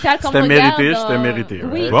 c'est spécial comme C'était regarde. mérité, c'était mérité.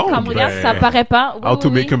 Oui, Bon, comme regarde, ça paraît pas. Oui, How to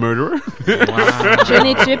oui, make a murderer? Je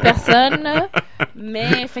n'ai tué personne,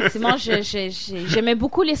 mais effectivement, j'aimais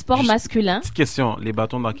beaucoup les sports masculins. Petite question, les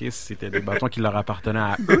bâtons de hockey, c'était des bâtons qui leur appartenaient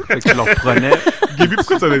à eux, fait que tu leur prenais. Gaby,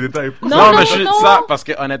 pourquoi tu as des détails? Non, ça, parce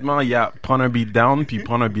que honnêtement, il y a prendre un beatdown, puis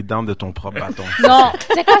prendre un beatdown de ton propre bâton. Non,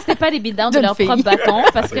 tu sais quoi, c'était pas des beatdowns de D'une leur fille. propre bâton,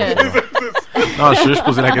 parce que... Non, je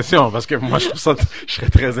posais la question, parce que moi, je trouve ça, je serais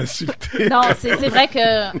très insulté. Non, c'est vrai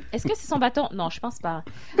que... Est-ce que c'est son bâton? Non, je pense pas.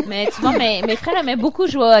 Mais tu vois, mes frères aimaient beaucoup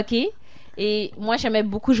jouer au hockey. Et moi, j'aimais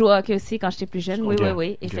beaucoup jouer au hockey aussi quand j'étais plus jeune.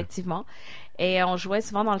 Oui, effectivement. Et on jouait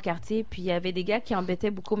souvent dans le quartier. Puis il y avait des gars qui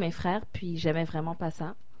embêtaient beaucoup mes frères. Puis j'aimais vraiment pas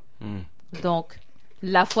ça. Donc,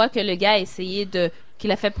 la fois que le gars a essayé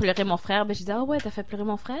qu'il a fait pleurer mon frère, ben je disais, ah ouais, t'as fait pleurer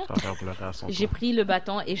mon frère? Ça va faire pleurer à son J'ai tour. pris le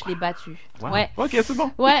bâton et je l'ai battu. Wow. Ouais. Ok, c'est bon.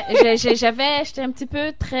 Ouais, j'étais un petit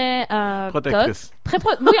peu très Protectrice.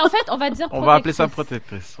 oui, en fait, on va dire On va appeler ça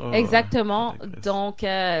protectrice. protectrice. Exactement. Protectrice. Donc,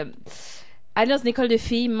 aller dans une école de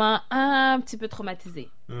filles m'a un petit peu traumatisée.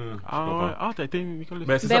 Ah ouais. Ah, t'as été une école de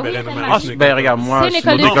Ben, c'est Ben ça, oui, ben, tellement. Renan, Ah, c'est une ben école- regarde, moi, C'est une c'est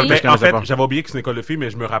école une de autre filles. que je Ben, en connaissais fait, pas. j'avais oublié que c'est une école de filles, mais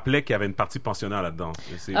je me rappelais qu'il y avait une partie pensionnat là-dedans.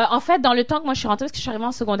 C'est- En fait, dans le temps que moi je suis rentrée, parce que je suis arrivée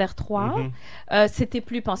en secondaire 3, c'était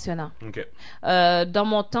plus pensionnat. OK. Dans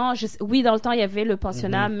mon temps, oui, dans le temps, il y avait le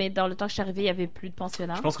pensionnat, mais dans le temps que je suis arrivée, il n'y avait plus de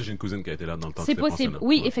pensionnat. Je pense que j'ai une cousine qui a été là dans le temps. C'est que c'était possible. pensionnat.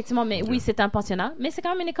 Oui, Ouais. effectivement, mais Ok. oui, c'est un pensionnat. Mais c'est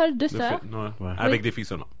quand même une école de De sœurs, fait, ouais. Ouais. Avec des filles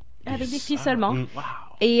seulement. avec des filles seulement. Mm.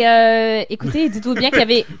 Et écoutez, dites-vous bien qu'il y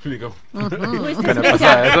avait... Les gars. Oui, Je c'est connais pas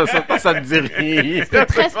spécial. ça te dit rien. C'était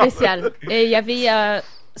très spécial. Et il y avait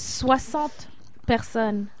 60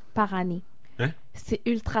 personnes par année. Hein? C'est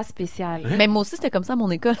ultra spécial. Mais moi aussi, c'était comme ça à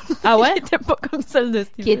mon école. Ah ouais? C'était pas comme celle de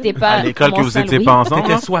Steve. Qui était pas... À l'école à que vous Mont-Saint-Louis. étiez pas ensemble,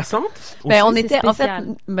 T'étais hein? 60? Ben, on c'est était, en fait, spécial.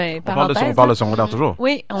 ben, On parle de parenthèse, secondaire toujours.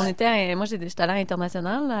 oui, on était, moi j'étais allée à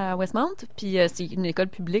l'international à Westmount, puis c'est une école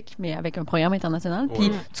publique, mais avec un programme international, puis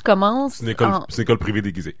Ouais. tu commences C'est une école, en... c'est une école privée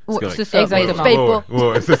déguisée. Ouais, correct. c'est ça, Exactement. tu payes pas. Ouais,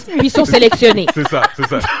 ouais, c'est ça. Puis ils sont sélectionnés. C'est ça, c'est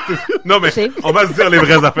ça. Non, mais C'est- on va se dire les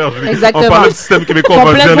vraies affaires, Julie. Exactement. On parle du système québécois, Font on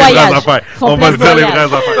va se plein dire de les vraies voyages. affaires. Font On va plein se de dire les voyages.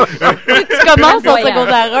 vraies affaires. Tu commences en Voyage.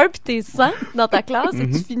 secondaire 1, puis t'es 100 dans ta classe, et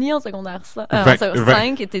tu finis en secondaire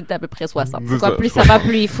 5, et t'es à peu près 60. C'est Quoi, ça, plus je ça va,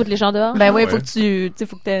 plus ils foutent les gens dehors. Ben oui, Ouais. faut que tu sais,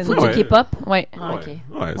 faut que t'aies... Faut Ouais. du K-pop. Ouais. Ah, ok. Ouais,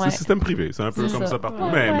 c'est Ouais. le système privé. C'est un peu C'est comme ça. ça partout.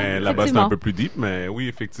 Ouais, mais là-bas, c'est effectivement. un peu plus deep. Mais oui,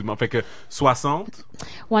 effectivement. Fait que 60.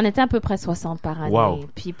 Ouais, on était à peu près 60 par année. Wow.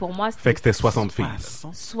 Puis pour moi, Fait que c'était 60 filles.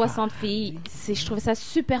 60 filles. Je trouvais ça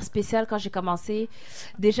super spécial quand j'ai commencé.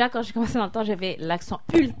 Déjà, quand j'ai commencé dans le temps, j'avais l'accent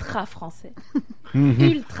ultra français.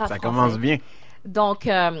 Ultra Ça français. commence bien. Donc,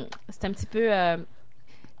 c'était un petit peu...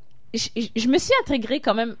 je me suis intégrée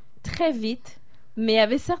quand même très vite, mais il y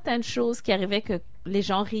avait certaines choses qui arrivaient que les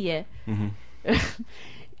gens riaient.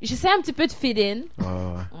 J'essaie un petit peu de fit in,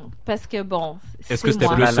 parce que bon, Est-ce que c'était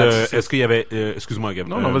moi. plus. Là-dessus. Est-ce qu'il y avait. Excuse-moi, Gab.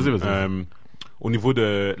 Non, vas-y. Au niveau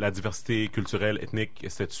de la diversité culturelle, ethnique,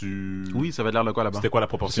 c'était-tu. Oui, ça avait l'air de quoi là-bas? C'était quoi la Je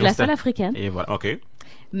suis proportion? la seule africaine. Et voilà. OK.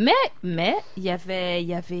 Mais il y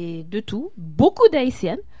avait de tout. Beaucoup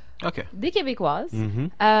d'Haïtiennes, OK. des Québécoises, Mhm.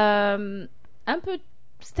 un peu...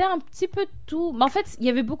 C'était un petit peu de tout. Mais en fait, il y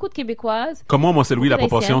avait beaucoup de Québécoises. Comme moi, Mont-Saint-Louis, la Beaucoup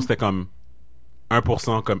proportion, d'Haïtiennes. c'était comme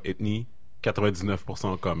 1% comme ethnie,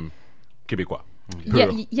 99% comme Québécois. Il y, a-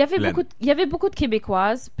 Pur. il y avait Laine. il y avait beaucoup de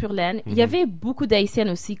Québécoises, pure laine. Il y avait beaucoup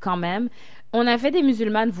d'Haïtiennes aussi, quand même. On avait des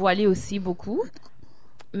musulmanes voilées aussi, beaucoup.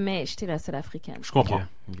 Mais j'étais la seule africaine. Je comprends.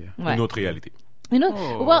 OK. Ouais. Une autre réalité. Une autre,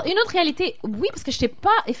 Oh. well, une autre réalité, oui, parce que j'étais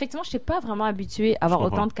pas vraiment habituée à avoir Je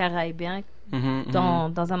comprends. autant de Caraïbiens Mhm,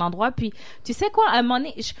 dans un endroit. Puis, tu sais quoi, à un moment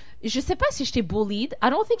donné, je sais pas si j'étais bullied. I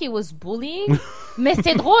don't think it was bullying. Mais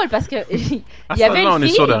c'est drôle parce que il À y ce avait moment-là, une on est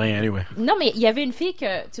fille. sûr de rien, anyway. Non, mais il y avait une fille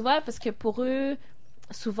que, tu vois, parce que pour eux,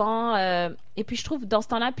 souvent, et puis je trouve dans ce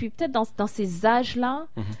temps-là, puis peut-être dans ces âges-là,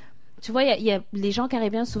 tu vois, il y a les gens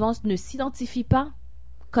caribéens souvent ne s'identifient pas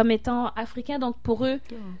comme étant africains. Donc pour eux,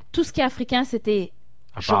 tout ce qui est africain, c'était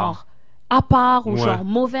genre à part ou Ouais. genre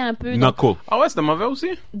mauvais un peu. Not Donc, cool. Ah ouais, c'était mauvais aussi?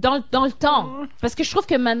 dans le temps. Parce que je trouve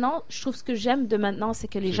que maintenant, je trouve ce que j'aime de maintenant, c'est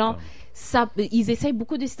que les gens, ils essayent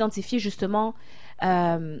beaucoup de s'identifier justement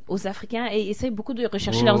aux Africains et essayent beaucoup de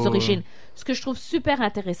rechercher leurs origines. Ce que je trouve super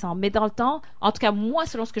intéressant. Mais dans le temps, en tout cas, moi,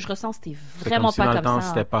 selon ce que je ressens, c'était vraiment si pas dans comme le temps, ça.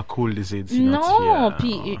 c'était pas cool d'essayer de s'identifier Non, à-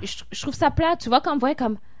 puis je trouve ça plate. Tu vois, quand on me voyait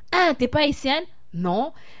comme, ah, t'es pas haïtienne?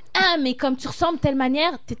 Non. Ah, mais comme tu ressembles de telle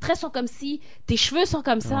manière, tes traits sont comme ci, tes cheveux sont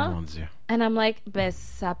comme Oh ça. mon Dieu. And I'm like, ben,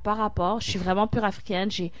 ça n'a pas rapport. Je suis vraiment pure africaine.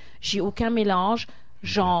 J'ai aucun mélange.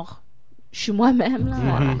 Genre, je suis moi-même, là.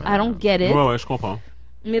 I don't get it. Ouais, je comprends.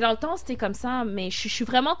 Mais dans le temps, c'était comme ça. Mais je suis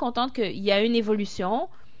vraiment contente qu'il y a une évolution.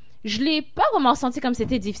 Je l'ai pas vraiment senti comme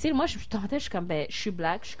c'était difficile. Moi, je suis tentée, je suis comme, ben, je suis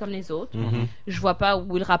black, je suis comme les autres. Je vois pas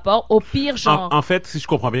où est le rapport. Au pire, genre. En fait, si je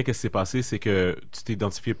comprends bien, qu'est-ce qui s'est passé, c'est que tu t'es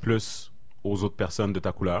identifié plus aux autres personnes de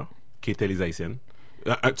ta couleur, qui étaient les Haïtiennes.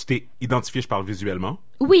 Tu t'es identifié, je parle visuellement.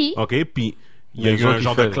 Oui. OK? Puis, il y a Les eu autres, un ils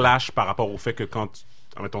genre de faisaient- clash par rapport au fait que quand,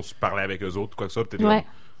 admettons, tu parlais avec eux autres, quoi que ça, peut-être Ouais.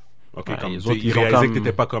 OK, Ouais, comme, les tu sais, autres, ils ils ont réalisaient comme- que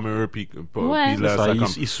t'étais pas comme eux, puis Ouais. puis là, Ça, ça ils comme...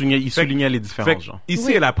 soulignaient Fait les que- différences, genre. Ici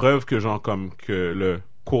Oui. est la preuve que, genre, comme, que le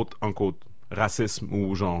quote-unquote racisme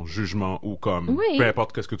ou, genre, jugement ou comme, Oui. peu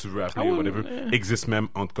importe qu'est-ce que tu veux appeler, Ah oui, whatever, existe même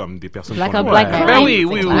entre, comme, des personnes Black qui sont on black noires. crime. Ben oui,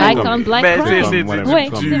 oui, oui. Black Comme- on black Ben, crime. c'est Whatever. Ouais,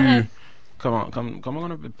 Comme- c'est vrai. comment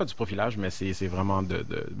on appelle, pas du profilage, mais c'est vraiment de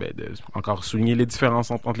encore souligner les différences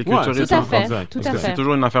entre les cultures et tout à fait. Exact. Tout à Parce que fait. c'est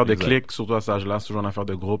toujours une affaire de Exact. clics, surtout à cet âge-là, c'est toujours une affaire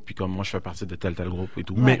de groupe, puis comme moi je fais partie de tel groupe et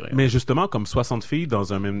tout. Mais justement, comme 60 filles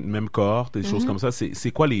dans un même cohorte, des choses comme ça,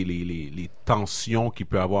 c'est quoi les tensions qu'il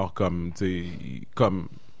peut avoir comme, tu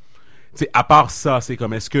sais, à part ça, c'est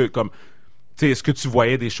comme, est-ce que tu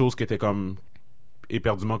voyais des choses qui étaient comme,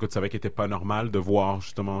 éperdument que tu savais qui n'étaient pas normales de voir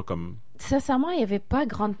justement comme... Sincèrement, il n'y avait pas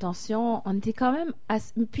grande tension. On était quand même...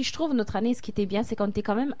 Puis je trouve notre année, ce qui était bien, c'est qu'on était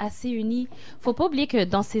quand même assez unis. Faut pas oublier que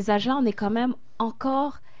dans ces âges-là, on est quand même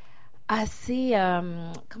encore assez...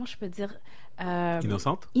 comment je peux dire?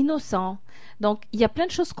 Innocente? Innocent. Donc, il y a plein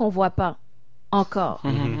de choses qu'on voit pas encore.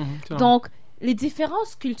 Donc, Donc, les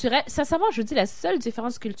différences culturelles, sincèrement, je vous dis, la seule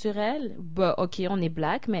différence culturelle, bah, OK, on est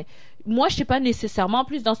black, mais moi, je sais pas nécessairement, en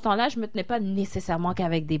plus, dans ce temps-là, je me tenais pas nécessairement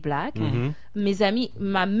qu'avec des blacks. Mes amis,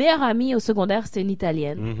 ma meilleure amie au secondaire, c'était une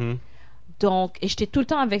Italienne. Donc, et j'étais tout le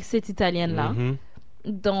temps avec cette Italienne-là.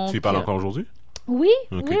 Donc, Tu y parles encore aujourd'hui? oui,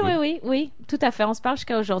 Ok, oui, good. oui, oui, oui, tout à fait. On se parle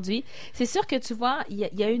jusqu'à aujourd'hui. C'est sûr que tu vois, il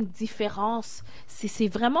y a une différence. C'est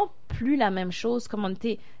vraiment plus la même chose, comme on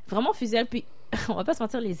était vraiment fusionnels. Puis, on va pas se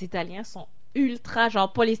mentir, les Italiens sont ultra,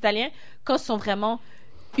 genre, pas les Italiens, quand ils sont vraiment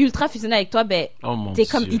ultra fusionnés avec toi, ben, oh mon t'es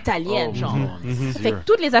comme Dieu. italienne, Oh genre. mon Dieu. Fait que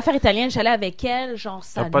toutes les affaires italiennes, j'allais avec elle, genre,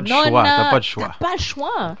 ça T'as pas de nonna, choix, t'as pas de choix. T'as pas le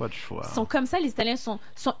choix. Pas de choix. Ils sont comme ça, les Italiens sont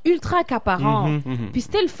ultra accaparants. Puis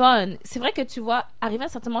c'était le fun. C'est vrai que tu vois, arrivé à un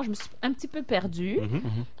certain moment, je me suis un petit peu perdue.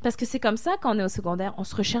 Parce que c'est comme ça quand on est au secondaire, on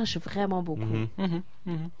se recherche vraiment beaucoup.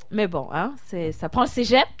 Mais bon, hein, ça prend le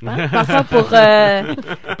cégep, hein, parfois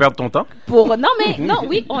Perdre ton temps? non,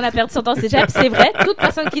 oui, on a perdu son temps au cégep, c'est vrai. Toute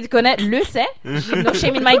personne qui te connaît le sait. J'ai no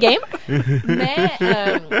shame in my game. Mais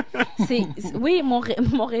oui,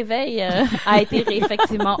 mon réveil a été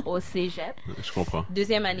effectivement au cégep. Je comprends.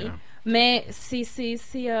 Deuxième année. Mais c'est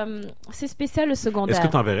spécial le secondaire. Est-ce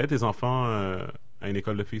que tu enverrais tes enfants à une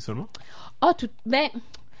école de filles seulement? Ben,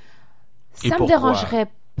 Et ça me pourquoi? dérangerait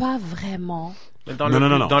pas vraiment. Dans Non.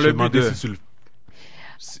 Dans Je le demandais but de...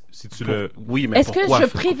 si tu le... Oui, mais Est-ce que pourquoi? je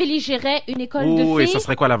privilégierais une école de Oui, filles? ça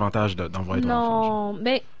serait quoi l'avantage d'envoyer ton enfant? genre? Non,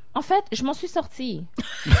 mais en fait, je m'en suis sortie.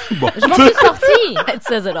 Je m'en suis sortie. It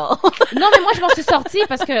says it all. Non, mais moi, je m'en suis sortie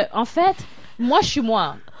parce que, en fait, moi, je suis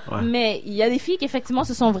moi. Ouais. Mais il y a des filles qui, effectivement,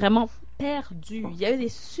 se sont vraiment perdues. Il y a eu des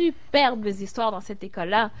superbes histoires dans cette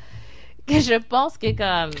école-là que je pense que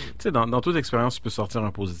comme... Tu sais, dans toute expérience, tu peux sortir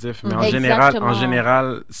un positif, mais Exactement. en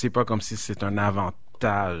général, c'est pas comme si c'est un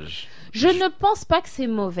avantage. Je ne pense pas que c'est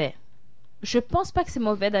mauvais. Je pense pas que c'est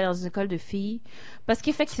mauvais d'aller dans une école de filles parce Tu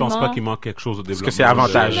qu'effectivement... penses pas qu'il manque quelque chose au développement? que c'est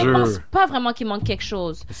avantageux? Je ne pense pas vraiment qu'il manque quelque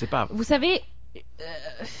chose. C'est pas... Vous savez,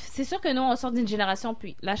 c'est sûr que nous, on sort d'une génération,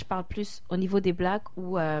 puis là, je parle plus au niveau des blacks,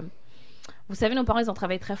 où, vous savez, nos parents, ils ont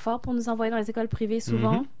travaillé très fort pour nous envoyer dans les écoles privées,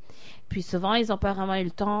 souvent. Puis souvent, ils n'ont pas vraiment eu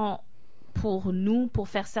le temps pour nous, pour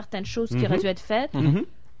faire certaines choses qui auraient dû être faites.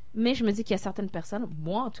 Mais je me dis qu'il y a certaines personnes,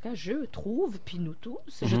 moi, en tout cas, je trouve, puis nous tous,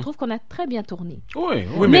 je trouve qu'on a très bien tourné. Oui,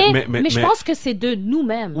 Oui, Mais je pense que c'est de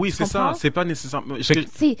nous-mêmes. oui, tu c'est ça. comprends? C'est pas nécessairement...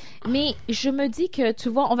 Mais je me dis que, tu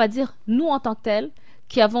vois, on va dire, nous en tant que tels,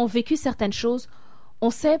 qui avons vécu certaines choses, on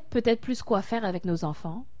sait peut-être plus quoi faire avec nos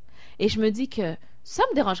enfants. Et je me dis que ça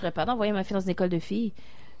me dérangerait pas d'envoyer ma fille dans une école de filles.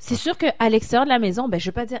 C'est sûr qu'à l'extérieur de la maison, ben, je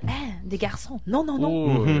vais pas dire, des garçons. Non.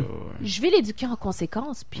 Oh, Je vais l'éduquer en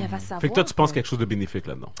conséquence, puis elle va savoir. Fait que toi, tu penses quelque chose de bénéfique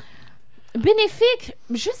là-dedans? Bénéfique,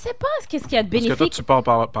 je sais pas qu'est-ce qu'il y a de Parce que bénéfique. toi, tu parles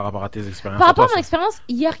par rapport à tes expériences. Par rapport à Toi, mon expérience,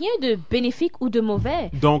 il n'y a rien de bénéfique ou de mauvais.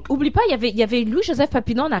 Donc, Oublie pas, il y avait Louis-Joseph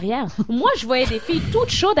Papineau en arrière. Moi, je voyais des filles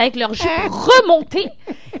toutes chaudes avec leurs jupes remontées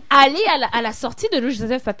aller à la sortie de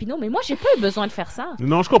Louis-Joseph Papineau. Mais moi, j'ai pas eu besoin de faire ça.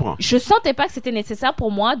 non, je comprends. Je sentais pas que c'était nécessaire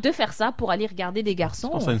pour moi de faire ça pour aller regarder des garçons.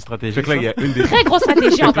 je pense que c'est une stratégie. Fait que là, il y a une des... Très grosse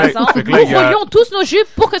stratégie en passant. fait que Nous là, il y a- roulions tous nos jupes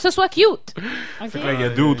pour que ce soit cute. Ok? Fait que là, il y a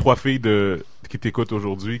 2 ou 3 filles qui t'écoutent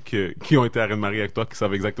aujourd'hui qui ont été à Reine-Marie avec toi, qui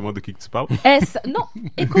savent exactement de qui que tu parles. Non,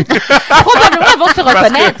 écoute, probablement elles vont se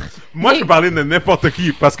reconnaître. Moi, Mais- je parlais de n'importe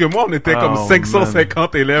qui, parce que moi, on était comme Oh,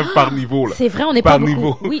 550 élèves par niveau, là. C'est vrai, on n'est Par pas beaucoup.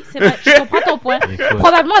 niveau. Oui, c'est vrai, je comprends ton point. Écoute.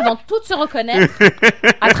 Probablement, elles vont toutes se reconnaître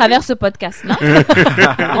à travers ce podcast-là.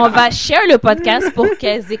 On va share le podcast pour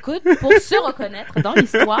qu'elles écoutent, pour se reconnaître dans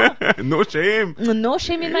l'histoire. No shame! No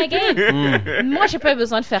shame in my game. Moi, j'ai pas eu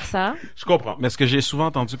besoin de faire ça. Je comprends. Mais ce que j'ai souvent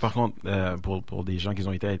entendu, par contre, pour des gens qui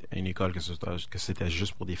ont été à une école, que c'était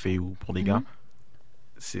juste pour des filles ou pour des gars,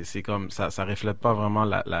 c'est comme ça reflète pas vraiment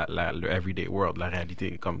le everyday world, la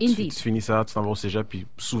réalité. Comme tu Indeed. finis ça, tu t'en vas au cégep, puis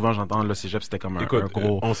souvent j'entends le cégep c'était comme un Écoute,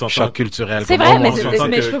 gros on s'entend choc que- culturel. C'est Comme, vrai, oh, mais, on s'entend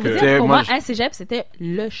s'entend je peux vous que- dire, pour moi, moi, un cégep, c'était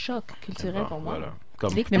le choc culturel pour moi. Voilà.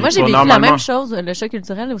 Comme- Mais Mais moi, j'ai Bon, vécu la normalement- même chose, le choc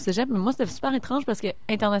culturel au cégep, mais moi, c'était super étrange parce que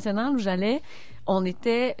international où j'allais, on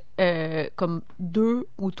était comme 2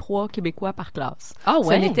 ou 3 Québécois par classe. Ah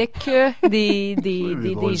ouais. Ce n'était que des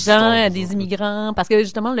gens, des immigrants, parce que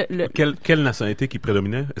justement Quelle nationalité qui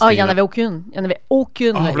prédominait? Il y en avait aucune. Il y en avait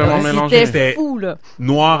aucune. Complètement mélangé. C'était fou, là.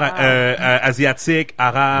 Noir, asiatique,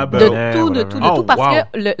 arabe. De tout, parce wow.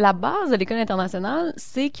 que la base de l'école internationale,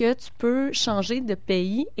 c'est que tu peux changer de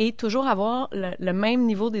pays et toujours avoir le même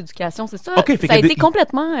niveau d'éducation. C'est ça. Okay, ça a été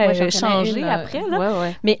complètement j'en changé connais après, là.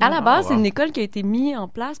 Ouais. Mais à la base, wow. c'est une école qui a été mise en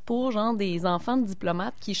place pour genre des enfants de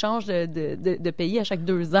diplomates qui changent de pays à chaque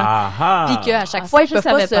 2 ans. Puis qu'à chaque fois, ils je peuvent pas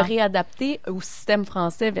savais se pas. réadapter au système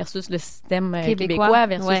français versus le système Québécois. québécois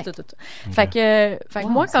versus Ouais. tout. Fait que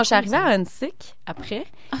moi, c'est quand je suis cool, arrivée ça. à Huntsic, après...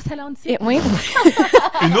 Ah, ça l'a dit. Oui,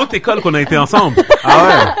 Une autre école qu'on a été ensemble. Ah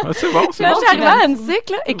ouais, c'est bon, c'est quand bon. je suis arrivée à Huntsic,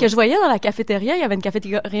 là, et que je voyais dans la cafétéria, il y avait une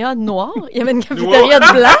cafétéria noire, il y avait une cafétéria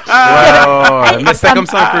de blanche. Ouais, mais c'était ça comme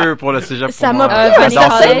ça un peu pour le cégep. ça pour m'a moi. pas Vanny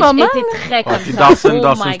Dawson, College moment, était très comme Puis ça. Dawson,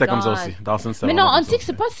 Oh my c'était comme ça God. aussi. Dawson, c'était Mais non, vraiment on comme dit que ça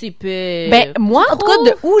c'est pas si peu. Ben, moi, en tout cas,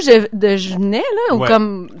 de où je venais, là, ou Ouais.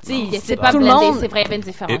 comme, tu sais, c'est pas tout le blendé, monde... c'est vrai, il y avait une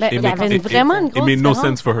différence. Ben, il y avait vraiment une It grosse made no différence.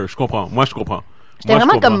 sense for her. Je comprends. Moi, je comprends. J'étais Moi, je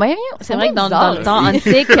vraiment comprends. comme, mais C'est vrai que dans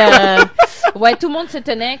Huntsic, ouais, tout le monde se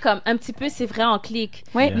tenait comme un petit peu, c'est vrai, en clique.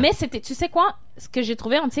 Oui. Yeah. Mais c'était, tu sais quoi, ce que j'ai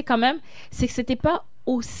trouvé Huntsic quand même, c'est que c'était pas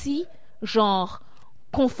aussi, genre,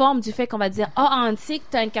 conforme du fait qu'on va dire, à Huntsic,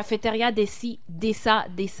 t'as une cafétéria des ci, des ça,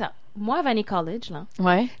 des ça. Moi, à Vanny College, là,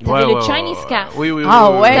 Ouais. t'avais le Chinese Caf. Oui.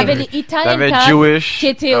 Ah ouais. T'avais les Italian T'avais Caf Jewish. qui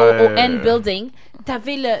étaient au N Building.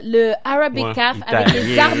 T'avais le Arabic Ouais. Caf avec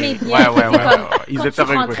les Italien. Arméniens Ouais, qui étaient ouais. comme Ils quand étaient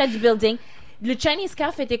tu rentrais du building. Le Chinese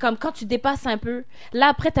Caf était comme quand tu dépasses un peu. Là,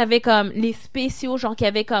 après, t'avais comme les spéciaux, genre qui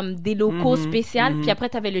avaient comme des locaux spéciaux. Puis après,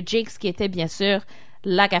 t'avais le Jake's qui était bien sûr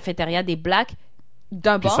la cafétéria des Blacks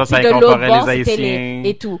d'un Puis bord. ça Puis de incorporait l'autre bord, les c'était Haïtiens.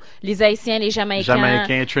 et tout. Les Haïtiens, les Jamaïcains.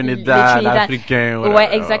 Jamaïcains, Trinidad, Africains.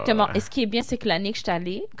 Ouais, exactement. Et ce qui est bien, c'est que l'année que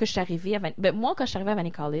je suis arrivée moi, quand je suis arrivée à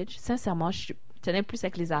Vanny College, sincèrement, je tenais plus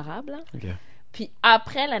avec les Arabes, là. Ok. Puis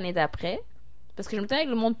après, l'année d'après, parce que je me tenais avec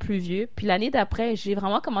le monde plus vieux, puis l'année d'après, j'ai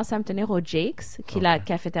vraiment commencé à me tenir au Jake's, qui est la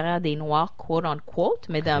cafétéria des Noirs, quote on quote,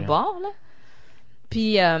 mais d'un bord, là.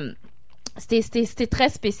 Puis c'était très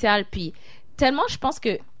spécial. Puis tellement, je pense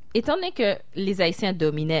que, étant donné que les Haïtiens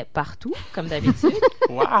dominaient partout, comme d'habitude.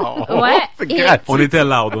 Wow! Ouais. C'est Et- gratuit. On était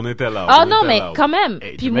loud. Oh on non, était mais loud. quand même.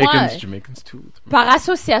 Hey, Puis moi, Jamaicans too. par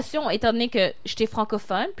association, étant donné que j'étais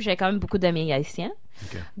francophone, puis j'avais quand même beaucoup d'amis haïtiens,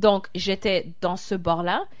 Ok. donc j'étais dans ce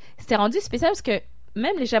bord-là. C'était rendu spécial parce que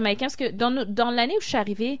même les Jamaïcains, parce que dans l'année où je suis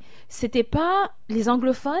arrivée, c'était pas les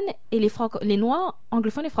anglophones et les noirs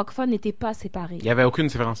anglophones et francophones n'étaient pas séparés. Il y avait aucune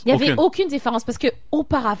différence. Il n'y avait aucune différence parce que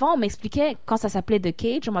auparavant, on m'expliquait, quand ça s'appelait The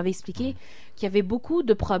Cage, on m'avait expliqué qu'il y avait beaucoup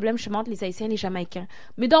de problèmes justement entre les Haïtiens et les Jamaïcains.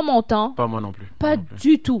 Mais dans mon temps, Pas moi non plus. pas Moi non plus.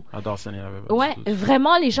 du tout. À Dawson, il y en avait pas. Ouais,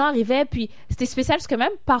 vraiment, les gens arrivaient, puis c'était spécial parce que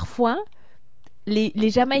même parfois, les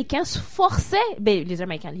Jamaïcains se forçaient,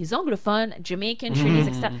 les anglophones, Jamaican, Chinese,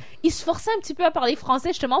 etc., ils se forçaient un petit peu à parler français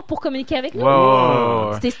justement pour communiquer avec nous.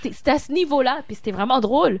 Ouais. C'était à ce niveau-là, puis c'était vraiment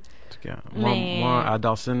drôle. En tout cas, Mais- moi, à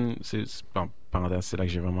Dawson, c'est là que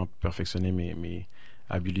j'ai vraiment perfectionné mes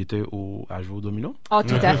habiletés à jouer au domino. Oh,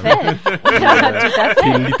 tout à fait. Tout à fait.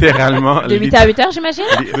 C'est littéralement... De 8 à 8 heures, j'imagine?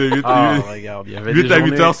 De 8 Ah, regarde, il y avait 8 des à 8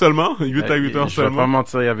 journées- heures seulement. 8 à 8 heures Je vais pas seulement.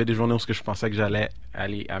 mentir, il y avait des journées où je pensais que j'allais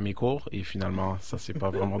aller à mes cours et finalement, ça s'est pas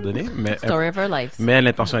vraiment donné. Story of our lives. Mais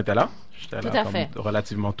l'intention était là. J'étais Tout là à comme fait.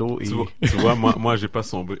 relativement tôt. Et... Tu vois, moi, j'ai pas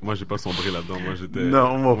sombré là-dedans. Moi, j'étais.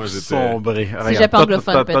 Non, moi, j'étais. sombré. Si j'ai pas Regarde,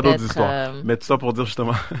 anglophone, t'as d'autres peut-être. histoires. Mais tout ça pour dire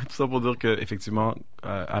justement, tout ça pour dire que effectivement,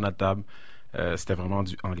 à notre table, c'était vraiment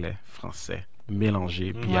du anglais, français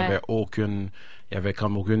mélangé. Puis il y Ouais. avait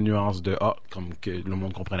comme aucune nuance de comme que le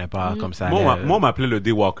monde comprenait pas, comme ça. Moi, allait- on m'appelait le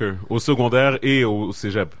Daywalker au secondaire et au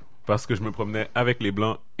cégep. Parce que je me promenais avec les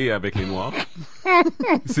blancs et avec les noirs.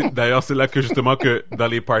 D'ailleurs, c'est là que justement que dans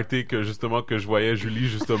les parties que je voyais Julie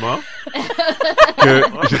justement que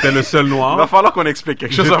j'étais le seul Il va noir. falloir qu'on explique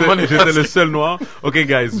quelque chose avant les J'étais le seul noir. OK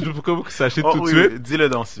guys, juste pour que vous sachiez tout de suite. Dis-le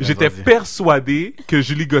donc. Sylvain, J'étais vas-y. persuadé que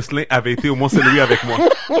Julie Gosselin avait été au Mont-Saint-Louis avec moi.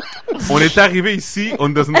 On est arrivé ici, on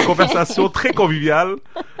est dans une conversation très conviviale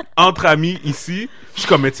entre amis ici. Je suis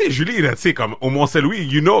comme, mais tu sais, Julie, là, tu sais, comme au Mont-Saint-Louis,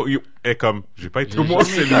 et comme, j'ai pas été au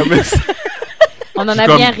Mont-Saint-Louis. On en Je a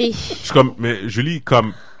suis bien comme- ri. Je suis comme, mais Julie,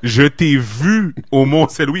 comme, je t'ai vu au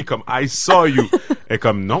Mont-Saint-Louis, comme, I saw you. Et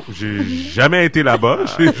comme, non, j'ai jamais été là-bas,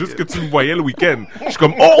 c'est juste que tu me voyais le week-end. Je suis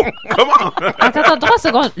comme, oh, comment? Attends, 3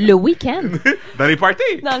 secondes. Le week-end? Dans les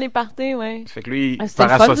parties. Dans les parties, ouais. Fait que lui, C'était par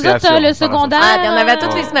le fun, vous autres, association. le par secondaire? Ah, puis on avait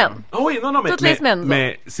toutes les Ouais. semaines. Ah oui, non, mais. Toutes les semaines,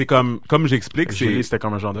 Mais c'est comme j'explique, c'est. Julie, c'était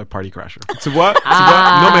comme un genre de party crasher. Tu vois,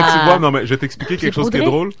 non mais je vais t'expliquer quelque chose qui est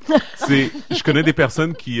drôle. C'est, je connais des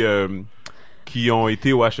personnes qui qui ont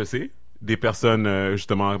été au HEC, des personnes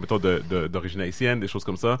justement mettons d'origine haïtienne, des choses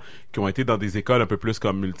comme ça, qui ont été dans des écoles un peu plus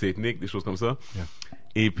comme multiethniques, des choses comme ça. Yeah.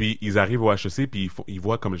 Et puis ils arrivent au HEC puis ils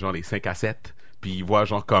voient comme genre les 5 à 7, puis ils voient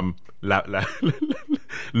genre comme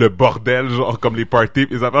le bordel, genre comme les parties,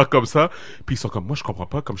 les affaires comme ça, puis ils sont comme moi je comprends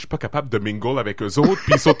pas, comme je suis pas capable de mingle avec eux autres,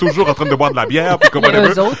 puis ils sont toujours en train de boire de la bière, puis comme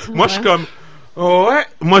eux autres, moi je suis comme oh ouais,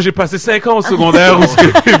 moi j'ai passé 5 ans au secondaire où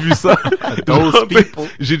j'ai vu ça. Genre,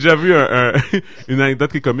 j'ai déjà vu une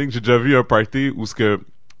anecdote qui est comique, j'ai déjà vu un party où ce que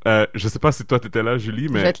je sais pas si toi t'étais là, Julie,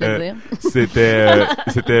 mais Je vais te le dire.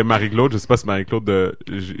 c'était Marie-Claude, je sais pas si Marie-Claude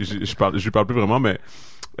je lui parle plus vraiment, mais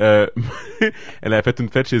elle avait fait une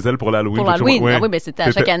fête chez elle pour l'Halloween. Pour l'Halloween, ouais. ah oui, mais c'était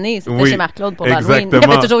à chaque année. C'était oui, chez Marc-Claude pour l'Halloween. Il y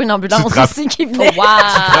exactement. avait toujours une ambulance aussi qui venait.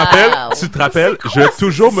 Wow! Tu te rappelles, je vais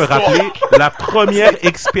toujours me rappeler la première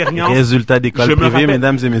expérience. Résultat d'école Je me privée, rappelle-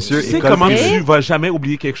 mesdames et messieurs. Tu sais école comment privée. tu vas jamais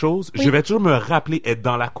oublier quelque chose? Je vais toujours me rappeler être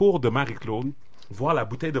dans la cour de Marie-Claude, voir la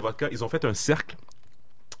bouteille de vodka. Ils ont fait un cercle.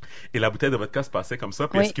 Et la bouteille de vodka se passait comme ça,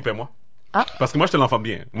 puis Oui. elle skippait moi. Ah. Parce que moi, j'étais l'enfant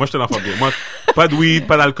bien. Moi, pas de weed,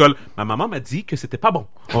 pas d'alcool. Ma maman m'a dit que c'était pas bon.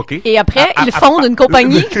 OK? Et après, ils fondent une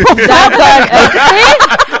compagnie pour faire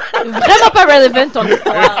Vraiment pas relevant ton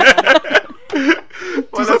histoire.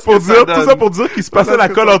 Tout ça pour dire qu'il se passait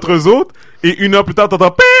l'alcool entre eux autres. Et 1 heure plus tard,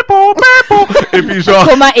 t'entends pipo, pipo. Et puis genre,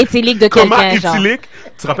 Coma éthylique de comment quelqu'un, genre. éthylique.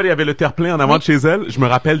 Tu te rappelles, il y avait le terre-plein en avant de chez elle. Je me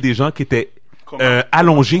rappelle des gens qui étaient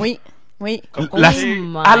allongés. Oui, oui. La-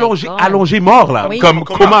 my allongé mort là, Oui. comme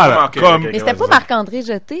coma là, ok, comme ok, Mais c'était pas Marc-André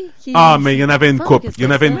Jeté qui... ah mais il y en avait une semble coupe, que il y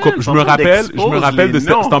en c'était avait une ça. coupe. Je me rappelle de les cette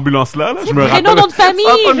noms. ambulance là, je me Prénom, rappelle. nom de famille, En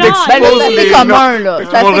train genre. Ben là, d'exposer c'est les assez noms. commun, là. C'est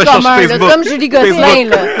On assez recherche commun, là. C'est Facebook. comme Julie Gosselin,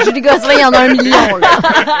 là. Julie Gosselin, il y en a 1 million, là.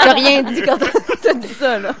 T'as rien dit quand t'as dit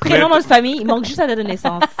ça, là. Prénom, nom de famille, il manque juste la date de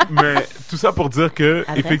naissance. Mais tout ça pour dire que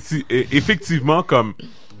Adresse. effectivement comme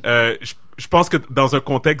je pense que dans un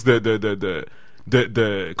contexte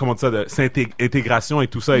de comment dire ça, de intégration et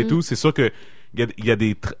tout ça et tout, c'est sûr que il y a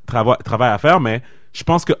des travail à faire, mais je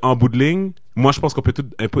pense que en bout de ligne, moi je pense qu'on peut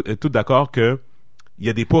être tout d'accord que il y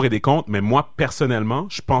a des pour et des contre, mais moi personnellement,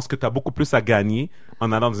 je pense que tu as beaucoup plus à gagner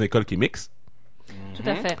en allant dans une école qui est mixte Tout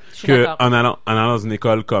à fait. Je suis que d'accord. en allant dans une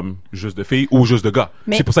école comme juste de filles ou juste de gars.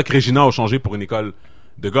 Mais- C'est pour ça que Regina a changé pour une école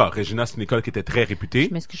de gars. Regina, c'est une école qui était très réputée.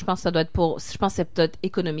 Mais ce que je pense que ça doit être je pense que c'est peut-être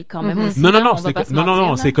économique quand même aussi. Non, là, non, on va pas se non,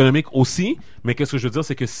 mentir, c'est là. économique aussi. Mais qu'est-ce que je veux dire,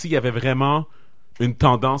 c'est que s'il y avait vraiment une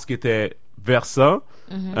tendance qui était vers ça,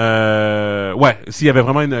 s'il y avait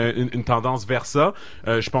vraiment une tendance vers ça,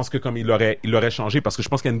 je pense que comme il l'aurait changé parce que je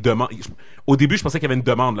pense qu'il y a une demande. Au début, je pensais qu'il y avait une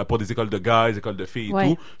demande là pour des écoles de gars, des écoles de filles et Ouais.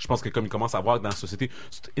 tout. Je pense que comme ils commencent à voir dans la société,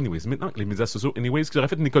 anyways, maintenant que les médias sociaux, anyways, qu'ils auraient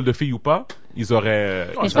fait une école de filles ou pas, ils auraient.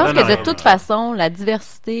 Mais je ça pense donne que de un- toute façon, la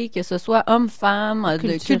diversité, que ce soit homme-femme,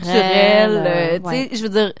 Culturel, culturel, tu ouais. sais, je veux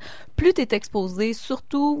dire, plus t'es exposé,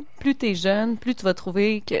 surtout plus t'es jeune, plus tu vas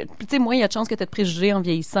trouver que, tu sais, moins il y a de chances que t'aies de préjugés en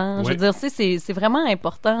vieillissant. Je Oui. veux dire, c'est vraiment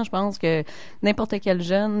important, je pense, que n'importe quel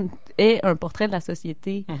jeune ait un portrait de la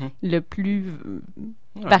société le plus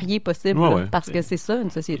varié possible, Ouais, là, ouais. parce que c'est ça, une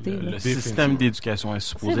société. là. Le système d'éducation est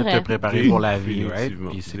supposé C'est te vrai. préparer pour la vie, right? Définitivement.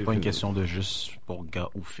 Puis c'est pas une question de juste pour gars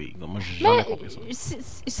ou filles. Moi, j'ai jamais compris ça.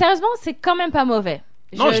 Sérieusement, c'est quand même pas mauvais.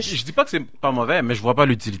 Non, je dis pas que c'est pas mauvais, mais je vois pas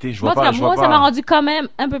l'utilité. Je vois Moi, pas. en tout cas, je vois moi, pas. ça m'a rendu quand même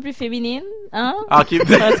un peu plus féminine, hein? Ah, ok.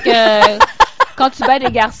 Parce que quand tu bats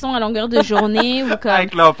des garçons à longueur de journée ou comme...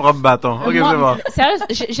 Avec leur propre bâton. Ok, c'est Moi, bon. sérieux,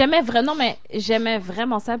 j'aimais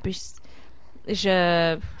vraiment ça, puis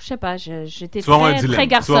je sais pas, j'étais Tu vas avoir un très, dilemme. très Tu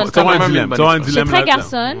vas garçonne. avoir quand un même. dilemme. Tu vas avoir un J'étais dilemme très là-dedans.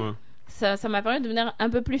 garçonne. Ouais. Ça m'a permis de devenir un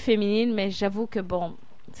peu plus féminine, mais j'avoue que bon,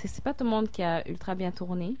 c'est pas tout le monde qui a ultra bien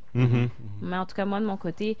tourné. Mhm. Mais en tout cas, moi, de mon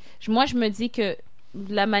côté, moi, je me dis que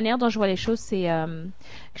la manière dont je vois les choses, c'est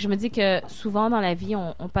que je me dis que souvent dans la vie,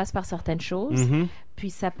 on passe par certaines choses, Mhm. puis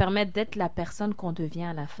ça permet d'être la personne qu'on devient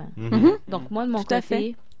à la fin. Mhm. Donc, moi, de mon Tout à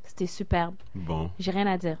côté, c'était superbe. Bon. J'ai rien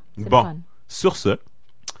à dire. C'est Bon. le fun. Sur ce,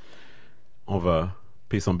 on va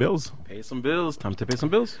pay some bills. Pay some bills. Time to pay some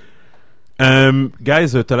bills.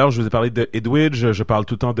 Guys, tout à l'heure, je vous ai parlé de Edwidge. Je parle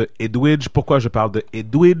tout le temps de Edwidge. Pourquoi je parle de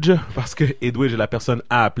Edwidge? Parce que Edwidge est la personne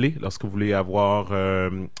à appeler lorsque vous voulez avoir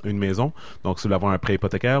une maison. Donc, si vous voulez avoir un prêt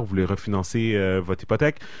hypothécaire, vous voulez refinancer votre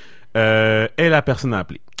hypothèque, est la personne à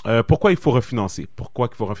appeler. Pourquoi il faut refinancer? Pourquoi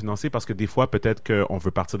il faut refinancer? Parce que des fois, peut-être qu'on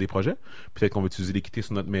veut partir des projets. Peut-être qu'on veut utiliser l'équité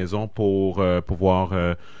sur notre maison pour pouvoir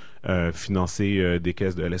financer des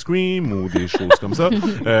caisses de LS Cream ou des choses comme ça.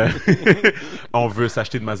 On veut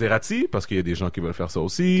s'acheter de Maserati parce qu'il y a des gens qui veulent faire ça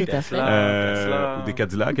aussi. Tout à fait. Tesla. Ou des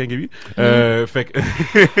Cadillac, hein, Gaby? Fait que...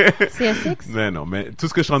 CSX? Mais non, mais tout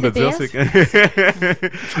ce que je suis en train de dire, c'est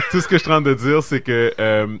que tout ce que je suis en train de dire, c'est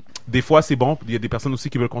que Des fois, c'est bon. Il y a des personnes aussi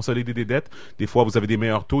qui veulent consolider des dettes. Des fois, vous avez des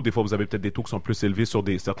meilleurs taux. Des fois, vous avez peut-être des taux qui sont plus élevés sur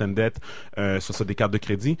certaines dettes, sur des cartes de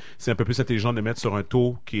crédit. C'est un peu plus intelligent de mettre sur un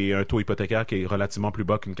taux qui est un taux hypothécaire qui est relativement plus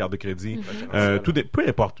bas qu'une carte de crédit. Peu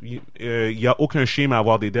importe. Il y a aucun shame à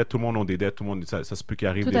avoir des dettes. Tout le monde a des dettes. Tout le monde, ça se peut qu'il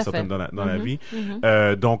arrive des certaines dans la vie.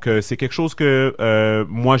 Donc, c'est quelque chose que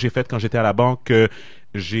moi, j'ai fait quand j'étais à la banque.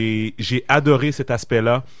 J'ai adoré cet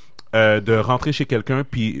aspect-là. De rentrer chez quelqu'un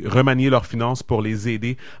puis remanier leurs finances pour les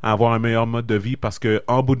aider à avoir un meilleur mode de vie parce que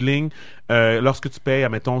en bout de ligne, lorsque tu payes,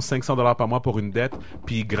 admettons, $500 par mois pour une dette,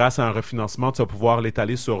 puis grâce à un refinancement, tu vas pouvoir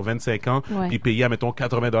l'étaler sur 25 ans puis payer, admettons,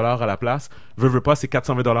 $80 à la place. Veux pas, c'est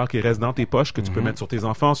 $420 qui restent dans tes poches que tu peux mettre sur tes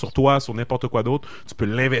enfants, sur toi, sur n'importe quoi d'autre. Tu peux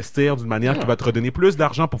l'investir d'une manière qui va te redonner plus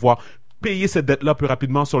d'argent pour pouvoir payer cette dette-là plus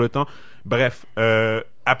rapidement sur le temps. Bref,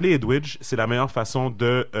 appelez Edwidge, c'est la meilleure façon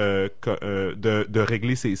de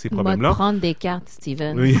régler ces problèmes-là. On va prendre des cartes,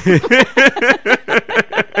 Steven. Oui.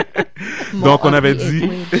 Donc, on avait dit...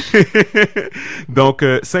 Donc,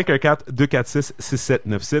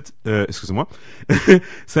 514-246-6797. Excusez-moi.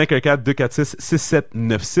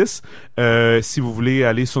 514-246-6796. Si vous voulez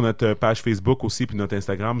aller sur notre page Facebook aussi, puis notre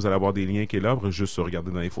Instagram, vous allez avoir des liens qui est là. Juste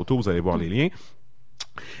regarder dans les photos, vous allez voir les liens.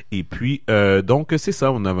 Et puis, donc, c'est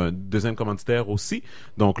ça. On a un deuxième commanditaire aussi.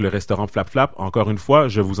 Donc, le restaurant Flap Flap. Encore une fois,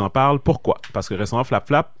 je vous en parle. Pourquoi? Parce que le restaurant Flap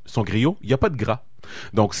Flap, son griot, il n'y a pas de gras.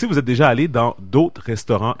 Donc, si vous êtes déjà allé dans d'autres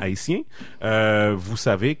restaurants haïtiens, vous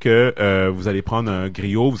savez que vous allez prendre un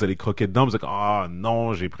griot, vous allez croquer dedans, vous allez dire « Ah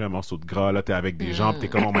non, j'ai pris un morceau de gras, là, t'es avec des gens, pis t'es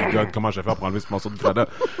comme « Oh my God, comment je vais faire pour enlever ce morceau de gras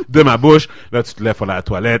de ma bouche? » Là, tu te lèves pour aller à la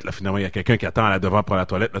toilette, là, finalement, il y a quelqu'un qui attend à la devant pour aller à la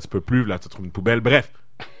toilette, là, tu peux plus, là, tu trouves une poubelle, bref.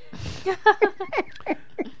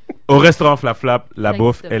 Au restaurant Flap Flap, la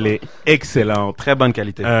bouffe, elle est excellente. Très bonne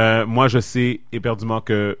qualité. Moi, je sais éperdument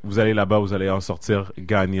que vous allez là-bas, vous allez en sortir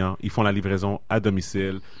gagnant. Ils font la livraison à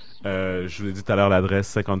domicile. Je vous ai dit tout à l'heure l'adresse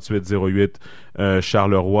 5808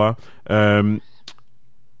 Charleroi. Yona,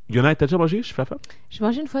 t'as déjà mangé chez Flap Flap? J'ai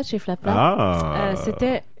mangé une fois chez Flap Flap.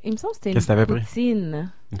 Il me semble que c'était une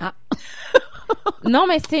poutine. Ah. Non,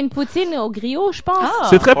 mais c'était une poutine au griot, je pense. Ah.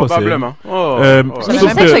 C'est très possible. Probablement. Mais je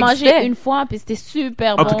sais que j'ai mangé une fois, puis c'était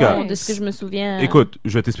super bon, cas, de ce que je me souviens. Écoute,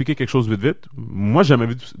 je vais t'expliquer quelque chose vite. Moi, j'ai jamais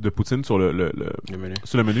vu de poutine sur le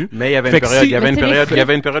menu. Mais il y avait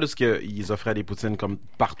une période où ils offraient des poutines comme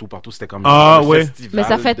partout. C'était comme festival. Mais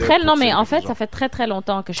ça fait ça fait très très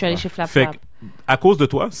longtemps que je suis allée chez Flap Flap. À cause de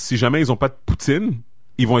toi, si jamais ils ont pas de poutine,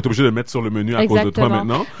 ils vont être obligés de le mettre sur le menu à cause de toi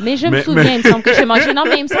maintenant. Mais je me souviens, il me semble que j'ai mangé. Non,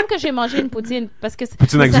 mais il me semble que j'ai mangé une poutine parce que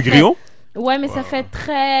poutine avec du griot. Ouais, mais ça fait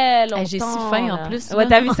très longtemps. J'ai si faim en plus. Ouais,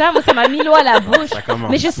 t'as vu ça? Moi, ça m'a mis l'eau à la bouche.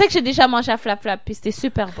 Mais je sais que j'ai déjà mangé à Flap Flap, puis c'était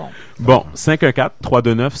super bon. Bon,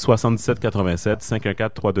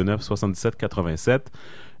 514-329-7787.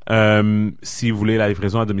 514-329-7787. Si vous voulez la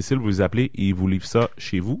livraison à domicile, vous les appelez et ils vous livrent ça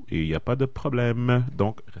chez vous et il n'y a pas de problème.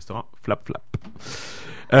 Donc, restaurant Flap Flap.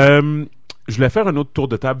 Je voulais faire un autre tour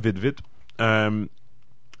de table vite.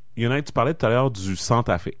 Yona, tu parlais tout à l'heure du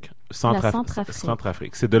Centrafrique.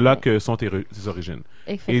 Centrafrique. C'est de là que sont tes origines.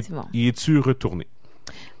 Effectivement. Y es-tu retourné?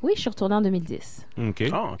 Oui, je suis retournée en 2010. OK.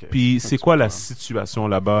 Puis c'est quoi la situation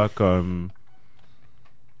là-bas comme...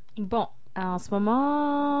 Bon, en ce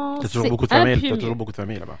moment... T'as toujours beaucoup de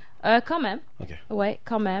familles là-bas? Quand même. OK. Ouais,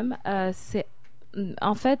 quand même.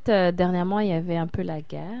 En fait, dernièrement, il y avait un peu la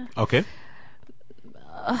guerre. OK.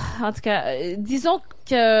 En tout cas, disons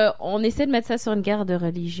qu'on essaie de mettre ça sur une guerre de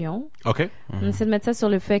religion. OK. On essaie de mettre ça sur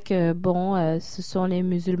le fait que, ce sont les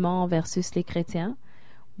musulmans versus les chrétiens.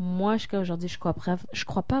 Moi, jusqu'à aujourd'hui, je crois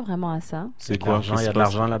pas vraiment à ça. C'est quoi? Il y a de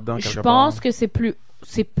l'argent là-dedans? Je pense que c'est plus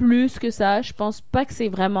que ça. Je pense pas que c'est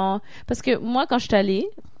vraiment... Parce que moi, quand je suis allée,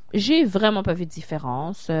 j'ai vraiment pas vu de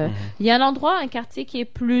différence. Il y a un quartier qui est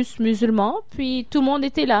plus musulman, puis tout le monde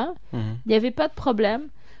était là. Il n'y avait pas de problème.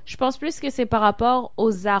 Je pense plus que c'est par rapport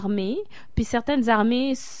aux armées. Puis certaines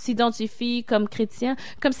armées s'identifient comme chrétiens.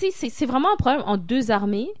 Comme si c'est vraiment un problème en deux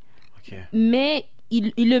armées. Okay. Mais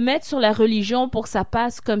ils le mettent sur la religion pour que ça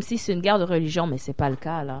passe comme si c'est une guerre de religion. Mais c'est pas le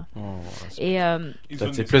cas, là. Et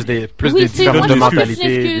c'est plus des différences de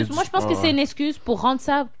mentalité. Moi, je pense que c'est une excuse pour rendre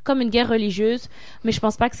ça comme une guerre religieuse. Mais je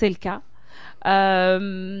pense pas que c'est le cas. Là,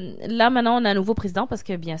 maintenant, on a un nouveau président parce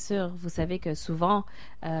que, bien sûr, vous savez que souvent,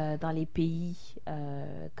 dans les pays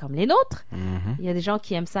comme les nôtres, il y a des gens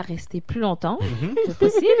qui aiment ça rester plus longtemps que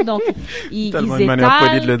possible. Donc, ils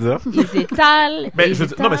étalent. Ils étalent.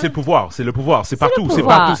 Non, mais c'est le pouvoir. C'est le pouvoir. C'est partout. C'est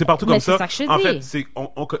partout comme ça. Ça que je en dis. fait,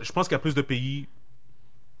 je pense qu'il y a plus de pays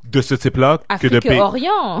de ce type-là que de Afrique pays.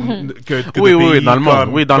 Orient. Que Oui, de oui, pays dans le monde.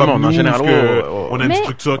 comme- Oui, dans le comme monde, en nous, général. parce que on a une Mais-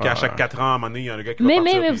 structure qu'à chaque 4 ans, à un moment donné, il y a un gars qui va Mais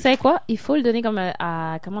partir. vous puis- savez quoi? Il faut le donner comme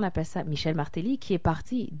à comment on appelle ça? Michel Martelly, qui est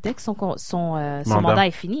parti dès que son mandat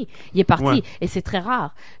est fini. Il est parti. Ouais. Et c'est très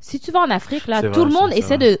rare. Si tu vas en Afrique, là, C'est tout vrai, le monde c'est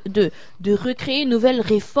essaie vrai. de recréer une nouvelle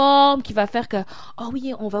réforme qui va faire que, oh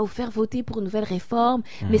oui, on va vous faire voter pour une nouvelle réforme.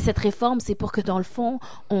 Mais cette réforme, c'est pour que dans le fond,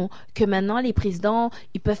 que maintenant les présidents,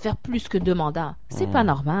 ils peuvent faire plus que 2 mandats. C'est pas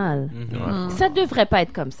normal. Ouais. Ça devrait pas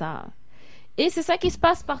être comme ça. Et c'est ça qui se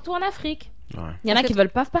passe partout en Afrique. Ouais. Il y en a Est-ce qui que veulent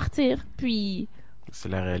pas partir. Puis, C'est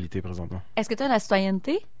la réalité présentement. Est-ce que tu as la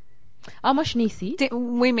citoyenneté? moi, je suis née ici.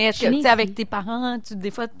 Oui, mais est-ce Je suis que, née tu sais, avec ici. tes parents, des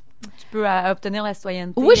fois, tu peux obtenir la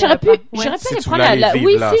citoyenneté? Oui, j'aurais pu, Ouais. j'aurais pu Si aller tu prendre voulais aller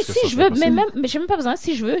vivre oui, là, si, c'est si ça, je c'est veux, possible. mais j'ai même pas besoin.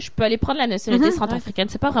 Si je peux aller prendre la nationalité Mhm, centrafricaine.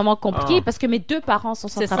 C'est pas vraiment compliqué Ah. parce que mes 2 parents sont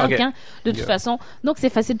C'est ça. centrafricains de toute Ok. façon. Donc, c'est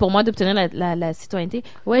facile pour moi d'obtenir la citoyenneté.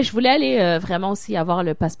 Ouais, je voulais aller vraiment aussi avoir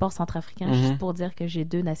le passeport centrafricain Mhm. juste pour dire que j'ai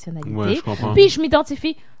 2 nationalités. Ouais, je comprends. Puis, je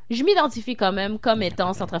m'identifie quand même comme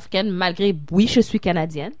étant centrafricaine malgré, oui, je suis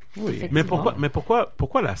canadienne. Oui. Effectivement. Mais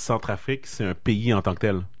pourquoi la Centrafrique, c'est un pays en tant que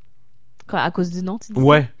tel? Quoi, à cause du nom, tu dis?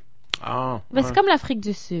 Ouais. Ah, Ben, ouais. c'est comme l'Afrique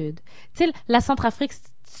du Sud. Tu sais, la Centrafrique,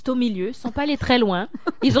 c'est au milieu. Ils sont pas allés très loin.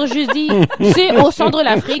 Ils ont juste dit, c'est au centre de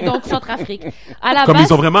l'Afrique, donc Centrafrique. À la Comme base,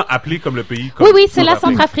 ils ont vraiment appelé comme le pays. Comme oui, oui, c'est la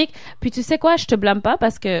Centrafrique. Centrafrique. Puis tu sais quoi, je te blâme pas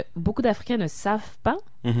parce que beaucoup d'Africains ne savent pas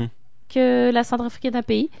Mhm. que la Centrafrique est un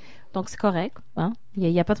pays. Donc c'est correct. Hein? Il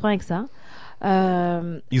y a pas de problème avec ça.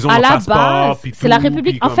 Ils ont à leur la passeport, base, puis c'est la tout,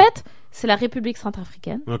 République. puis En comme- fait, c'est la République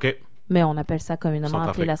centrafricaine. OK. Mais on appelle ça communément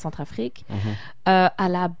Centrafrique. appelé la Centrafrique. Mhm. À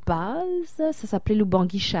la base, ça s'appelait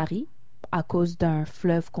l'Ubangi-Chari à cause d'un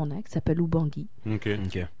fleuve qu'on a qui s'appelle l'Ubangi. OK.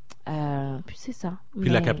 Ok. Puis c'est ça. Puis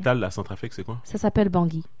la Mais capitale de la Centrafrique, c'est quoi? ça s'appelle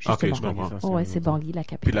Bangui, OK, justement. je comprends. Ça, Ouais, c'est Bangui, la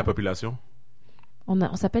capitale. Puis la population?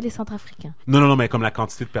 On s'appelle les Centrafricains. Non, mais comme la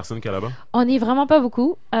quantité de personnes qu'il y a là-bas? On n'est vraiment pas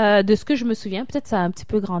beaucoup. De ce que je me souviens, peut-être ça a un petit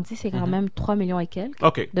peu grandi, c'est quand Mhm. même 3 millions et quelques.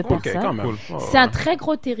 OK. De Ok, personnes. quand même. Cool. Ouais, C'est ouais. un très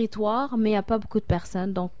gros territoire, mais il n'y a pas beaucoup de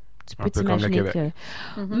personnes, donc tu Un peux peu comme le t'imaginer Québec.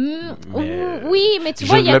 que... Mhm. Mais- oui, mais tu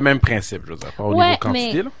vois, il y a... Le même principe, je veux dire. Pas au niveau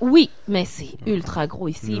quantité, là. oui, mais c'est ultra gros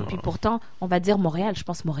ici. Non. Puis pourtant, on va dire Montréal. Je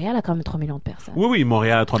pense que Montréal a quand même 3 millions de personnes. Oui,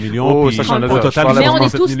 Montréal a 3 millions. Oh, puis ça, j'en ai au dit. total, Mais ils sont on est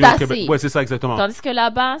 37 tous millions au tassés. Québec. Ouais, c'est ça, exactement. Tandis que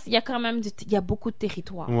là-bas, il y a quand même il y a beaucoup de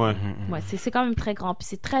territoires. Ouais. Mhm. Ouais, c'est quand même très grand. Puis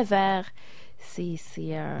c'est très vert. C'est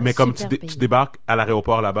Mais comme tu, super tu pays. débarques à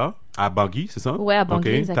l'aéroport là-bas, à Bangui, c'est ça? Ouais, à Bangui,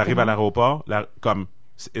 OK. exactement. T'arrives à l'aéroport, comme,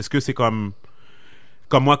 est-ce que c'est comme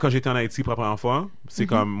moi quand j'étais en Haïti pour la première fois, c'est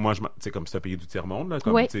comme moi c'est comme c'est un pays du tiers monde là,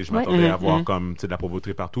 comme Ouais, tu sais, je ouais. m'attendais à Mhm, voir mhm. comme tu sais de la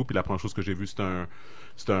pauvreté partout, puis la première chose que j'ai vue c'est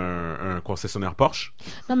un concessionnaire Porsche.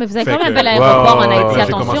 Non, mais vous avez Fait quand même un que- bel aéroport ouais, en ouais, Haïti, ouais,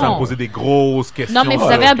 J'ai commencé à me attention. poser des grosses questions. Non, mais vous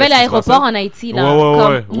sur avez un bel qu'est-ce qui se passe aéroport là. en Haïti, là. Ouais, ouais,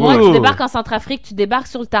 Comme, ouais, moi, ouais, tu ouais. débarques en Centrafrique, tu débarques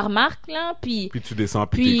sur le tarmac, là, puis Puis tu descends,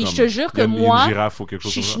 Puis puis t'es je comme, te jure il y a que une moi, girafe ou quelque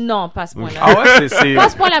chose comme ça. non, pas à ce point-là. Ah ouais, c'est... Pas à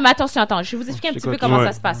ce point-là, mais attention, attends, je vais vous expliquer un petit peu t'écoute. comment Ouais.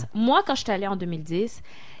 ça se passe. Moi, quand j'étais allée en 2010,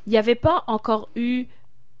 il n'y avait pas encore eu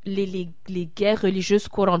les guerres religieuses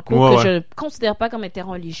quote-unquote, Ouais, que ouais. je considère pas comme étant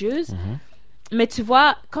religieuses. Mhm. Mais tu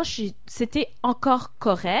vois, c'était encore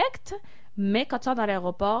correct, mais quand tu es dans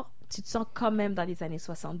l'aéroport, tu te sens quand même dans les années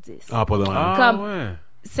 70. Ah, pas de vrai. Ah, Comme- ouais.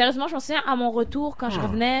 Sérieusement, je me souviens, à mon retour, quand je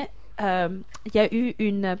revenais, il y a eu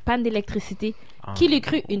une panne d'électricité. Ah. Qui l'eût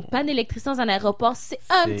cru? Une panne d'électricité dans un aéroport, c'est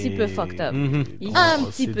un petit peu fucked up. Mhm. Un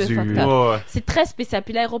petit peu fucked up. Ouais, ouais. C'est très spécial.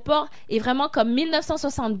 Puis l'aéroport est vraiment comme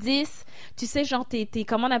 1970. Tu sais, genre, t'es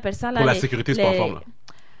comment on appelle ça? Là, Pour la les- sécurité, c'est les- pas en forme, là.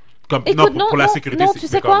 Comme, Écoute, non, pour la sécurité, non, c'est tu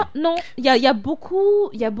c'est sais comme- quoi? Non, il y a beaucoup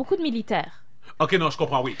de militaires. Ok, non, je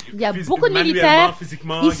comprends, oui. Il y a Phys- beaucoup de manuellement, militaires.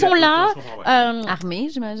 physiquement, Ils il y a- sont là. je comprends, ouais. Armée,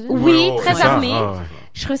 j'imagine. Oui, Ouais, très ouais, armés. Ah, ouais.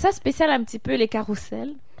 Je trouve ça spécial un petit peu les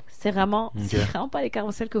carrousels. C'est vraiment Ok. pas les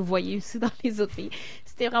carrousels que vous voyez ici dans les autres pays.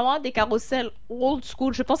 C'était vraiment des carrousels old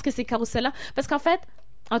school. Je pense que ces carrousels-là, parce qu'en fait,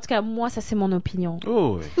 en tout cas, moi, ça c'est mon opinion.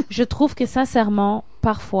 Oh, ouais. Je trouve que sincèrement,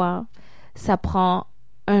 parfois, ça prend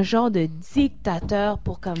un genre de dictateur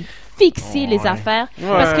pour comme fixer les Ouais. affaires.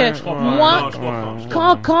 Parce que Je comprends. moi, Non, je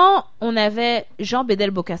comprends. quand on avait Jean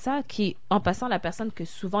Bédel Bokassa, qui, en passant, la personne que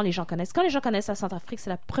souvent les gens connaissent, quand les gens connaissent la Centrafrique,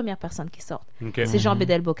 c'est la première personne qui sort. Ok. C'est Jean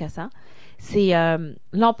Bédel Bokassa. C'est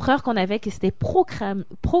l'empereur qu'on avait qui s'était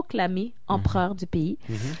proclamé empereur du pays,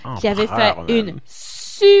 qui avait fait Empereur, man. une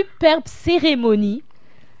superbe cérémonie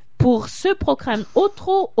pour se proclamer,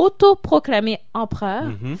 auto-proclamer empereur.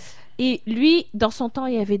 Mhm. Et lui, dans son temps,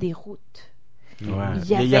 il y avait des routes. Ouais. Il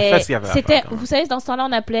y avait, Il a fait ce qu'il avait à c'était, faire, quand même. vous savez, dans ce temps-là,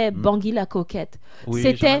 on appelait Bangui la coquette. Oui,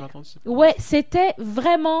 c'était- j'en avais entendu ça. Ouais, c'était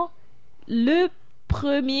vraiment le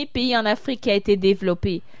premier pays en Afrique qui a été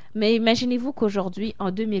développé. Mais imaginez-vous qu'aujourd'hui, en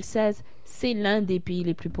 2016, c'est l'un des pays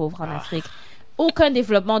les plus pauvres en Afrique. Aucun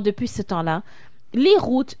développement depuis ce temps-là. les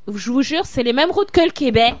routes, je vous jure, c'est les mêmes routes que le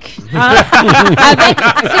Québec. Hein?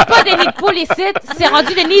 C'est pas des nids de poules ici, c'est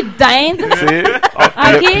rendu des nids d'Inde.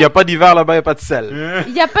 Il n'y a pas d'hiver là-bas, il n'y a pas de sel.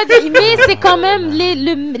 Il y a pas de, mais c'est quand même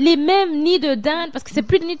les mêmes nids de dinde, parce que c'est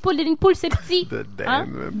plus des nids de poules, les nids de poules c'est petit. Hein?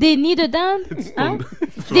 Des nids de dinde, hein?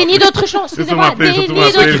 Des nids d'autruche, excusez-moi, des nids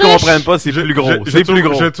d'autruche. Ils comprennent pas, c'est plus gros. C'est plus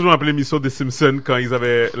gros. J'ai toujours appelé l'émission des Simpsons quand ils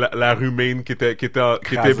avaient la rue Main qui était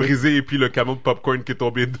brisée et puis le camion de popcorn qui est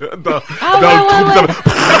tombé dans le trou.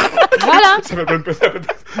 Voilà. Ça fait plein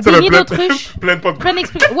de Des nids d'autruche. Plein de popcorn.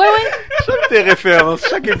 Ouais. Chaque tes références,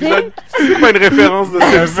 chaque épisode, c'est pas une référence de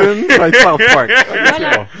Simpson, ça va être South Park.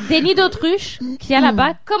 Voilà. Des nids d'autruche qu'il y a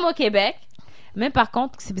là-bas, comme au Québec. Mais par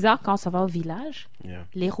contre, c'est bizarre quand ça va au village.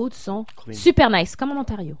 Les routes sont super nice, comme en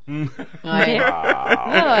Ontario. Ouais. Ouais.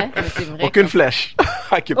 C'est vrai. Aucune flèche.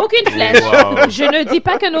 Aucune flèche. Wow. Je ne dis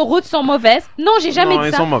pas que nos routes sont mauvaises. Non, j'ai jamais dit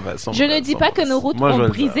elles ça. sont mauvaises. Je ne dis pas que nos routes ont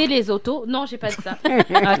brisé les autos. Non, j'ai pas dit ça.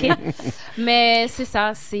 OK? Mais c'est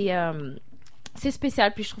ça, c'est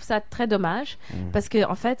spécial, puis je trouve ça très dommage parce que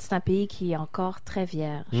en fait, c'est un pays qui est encore très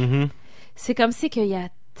vierge. C'est comme si qu'il y a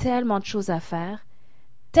tellement de choses à faire,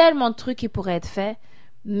 tellement de trucs qui pourraient être faits,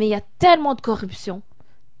 mais il y a tellement de corruption,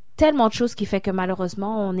 tellement de choses qui fait que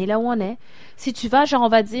malheureusement, on est là où on est. Si tu vas, genre, on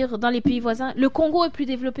va dire, dans les pays voisins, le Congo est plus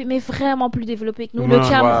développé, mais vraiment plus développé que nous. Le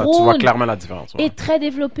Cameroun tu vois clairement la différence. est très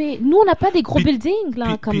développé. Nous, on n'a pas des gros buildings,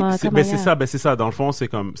 là, comme c'est ça. Dans le fond,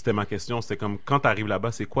 c'était ma question. C'était comme, quand tu arrives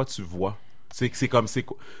là-bas, c'est quoi tu vois? C'est quoi?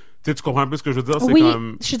 Tu comprends un peu ce que je veux dire? Oui,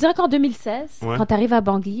 je dirais qu'en 2016, quand tu arrives à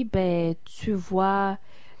Bangui, ben, tu vois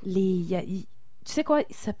tu sais quoi?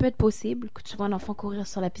 Ça peut être possible que tu vois un enfant courir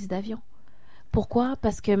sur la piste d'avion. Pourquoi?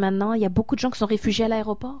 Parce que maintenant, il y a beaucoup de gens qui sont réfugiés à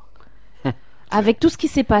l'aéroport. Avec tout ce qui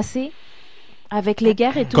s'est passé, avec les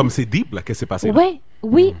guerres et tout. Comme c'est deep, là, qu'est-ce qui s'est passé? Là?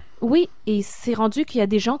 Oui. Et c'est rendu qu'il y a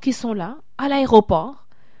des gens qui sont là, à l'aéroport,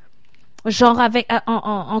 genre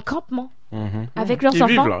en campement, avec leurs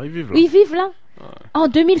enfants. Ils vivent là. Ils vivent là. Ouais. En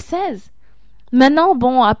 2016. Maintenant,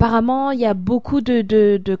 bon, apparemment, il y a beaucoup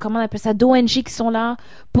de comment on appelle ça, d'ONG qui sont là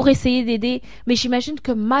pour essayer d'aider. Mais j'imagine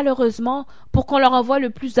que malheureusement, pour qu'on leur envoie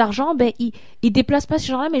le plus d'argent, ben, ils déplacent pas ces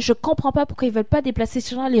gens-là, mais je comprends pas pourquoi ils veulent pas déplacer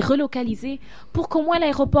ces gens-là, les relocaliser pour qu'au moins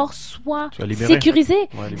l'aéroport soit sécurisé.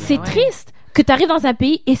 C'est triste que tu arrives dans un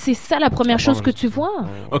pays et c'est ça la première chose que tu vois.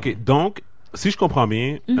 OK, donc, si je comprends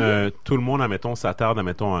bien, tout le monde, admettons, s'attarde,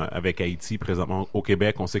 admettons, avec Haïti, présentement, au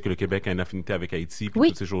Québec. On sait que le Québec a une affinité avec Haïti, puis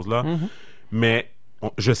toutes ces choses-là. Mais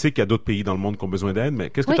je sais qu'il y a d'autres pays dans le monde qui ont besoin d'aide, mais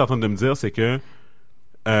qu'est-ce que tu es en train de me dire, c'est que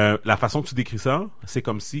la façon que tu décris ça, c'est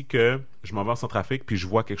comme si que je m'en vais en Centrafrique puis je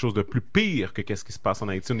vois quelque chose de plus pire que qu'est-ce qui se passe en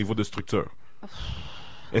Haïti au niveau de structure.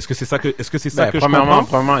 Est-ce que c'est ça que je comprends?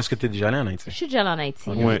 Premièrement, est-ce que tu es déjà allé en Haïti? Je suis déjà allé en Haïti.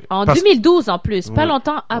 Ouais. En 2012 en plus, pas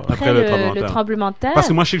longtemps après le tremblement de terre. Parce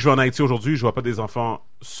que moi, je sais que je vais en Haïti aujourd'hui, je vois pas des enfants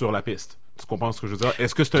sur la piste. Tu comprends ce que je veux dire?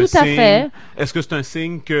 Est-ce que c'est un signe? Est-ce que c'est un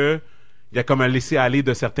signe que il y a comme un laisser-aller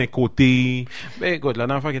de certains côtés? Ben, écoute, la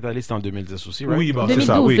dernière fois qu'elle est allée, c'était en 2010 aussi, right? Oui, bon, 2012, c'est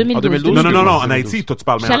ça, oui. 2012. Non, en Haïti, toi, tu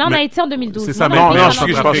parles même. Je suis allée en Haïti en 2012. C'est ça, non,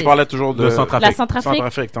 je parlais toujours de Centrafrique. La Centrafrique.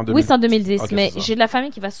 Oui, c'est en 2010, okay, mais j'ai de la famille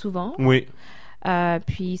qui va souvent. Oui.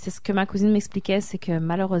 Puis c'est ce que ma cousine m'expliquait, c'est que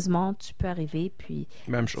malheureusement, tu peux arriver, puis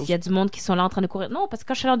même chose. Il y a du monde qui sont là en train de courir. Non, parce que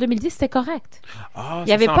quand je suis allée en 2010, c'était correct. Il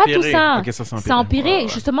n'y avait pas tout ça. Okay, ça s'est empiré.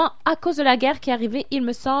 Justement, à cause de la guerre qui est arrivée, il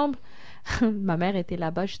me semble... Ma mère était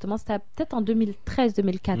là-bas, justement, c'était peut-être en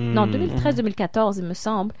 2013-2014. Non, 2013-2014, il me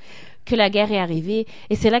semble, que la guerre est arrivée.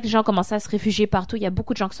 Et c'est là que les gens commençaient à se réfugier partout. Il y a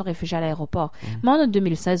beaucoup de gens qui sont réfugiés à l'aéroport. Mais on est en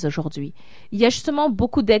 2016 aujourd'hui. Il y a justement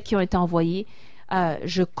beaucoup d'aides qui ont été envoyées.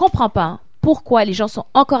 Je comprends pas pourquoi les gens sont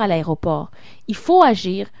encore à l'aéroport. Il faut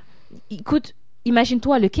agir. Écoute,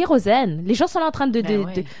 imagine-toi, le kérosène. Les gens sont là en train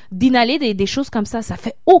d'inhaler des choses comme ça. Ça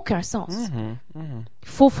fait aucun sens.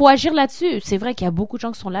 Faut agir là-dessus. C'est vrai qu'il y a beaucoup de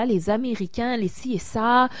gens qui sont là, les Américains, les ci et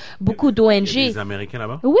ça, beaucoup d'ONG. Il y a des Américains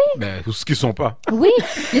là-bas? Oui. Ben, tous ce qu'ils sont pas. Oui,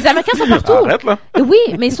 les Américains sont partout. Arrête, là. Oui,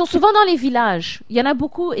 mais ils sont souvent dans les villages. Il y en a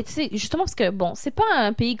beaucoup. Et tu sais, justement parce que, bon, c'est pas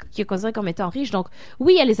un pays qui est considéré comme étant riche. Donc,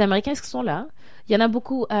 oui, il y a les Américains qui sont là. Il y en a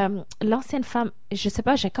beaucoup. L'ancienne femme, je sais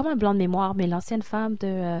pas, j'ai comme un blanc de mémoire, mais l'ancienne femme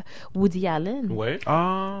de Woody Allen. Ouais.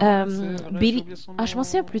 Billy. Je m'en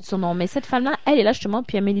souviens plus de son nom, mais cette femme-là, elle est là justement,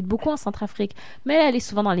 puis elle milite beaucoup en Centrafrique. Mais elle est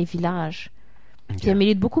souvent dans les villages. Puis elle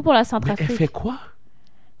milite beaucoup pour la Centrafrique. Mais elle fait quoi?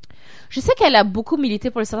 Je sais qu'elle a beaucoup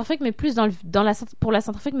milité pour le Centrafrique, mais plus pour la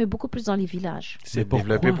Centrafrique, mais beaucoup plus dans les villages. C'est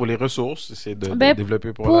développer pour les ressources, c'est de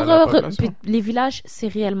développer pour la population. Les villages, c'est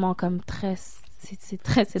réellement comme c'est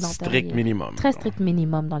très sédentaire. Strict minimum. Très strict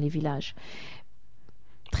minimum dans les villages.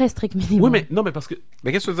 Très strict minimum. Oui, mais non, mais parce que.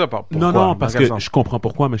 Mais qu'est-ce que tu veux dire par pourquoi? Non, parce que je comprends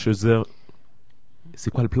pourquoi, mais je veux dire,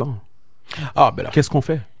 c'est quoi le plan? Ben là. Qu'est-ce qu'on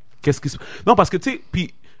fait? Non, parce que tu sais,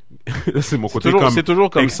 puis c'est mon côté comme c'est toujours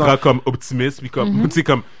comme extra ça. comme optimiste puis comme tu sais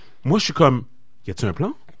comme moi je suis comme y a-t-il un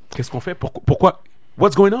plan? Qu'est-ce qu'on fait? Pourquoi?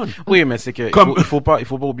 What's going on? Oui, mais c'est que Comme- il faut pas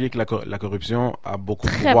oublier que la corruption a beaucoup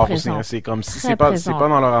de Très pouvoir présent. aussi. Hein. C'est comme si Très c'est pas présent.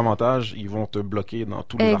 dans leur avantage, ils vont te bloquer dans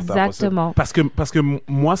tous les artères possibles. Exactement. Parce que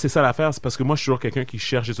moi c'est ça l'affaire, c'est parce que moi je suis toujours quelqu'un qui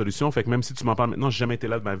cherche des solutions, fait que même si tu m'en parles maintenant, j'ai jamais été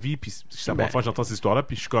là de ma vie puis c'est la première fois que j'entends cette histoire-là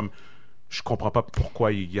puis je suis comme je comprends pas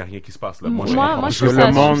pourquoi il y a rien qui se passe là. Moi je comprends pas. Je trouve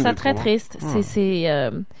ça est très trop- triste.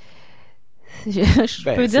 Je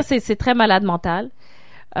Ben, peux dire c'est très malade mental.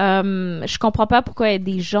 Je comprends pas pourquoi il y a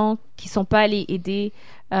des gens qui sont pas allés aider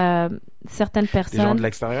certaines personnes. Les gens de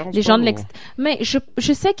l'extérieur, on Les se gens parle, de ou- Mais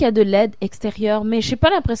je sais qu'il y a de l'aide extérieure, mais j'ai pas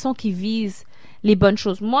l'impression qu'ils visent les bonnes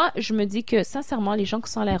choses. Moi, je me dis que sincèrement, les gens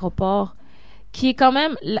qui sont à l'aéroport, qui est quand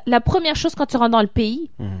même la première chose quand tu rentres dans le pays,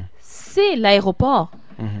 c'est l'aéroport.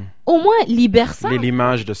 Au moins, libère ça.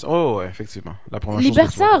 L'image de ça. Oh, ouais, effectivement. La première chose Libère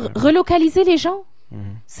que tu ça, vois. relocaliser les gens.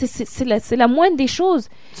 C'est la moindre des choses.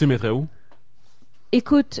 Tu mettrais où?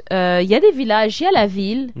 Écoute, il y a des villages, il y a la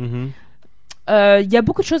ville, il y a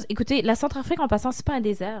beaucoup de choses. Écoutez, la Centrafrique, en passant, c'est pas un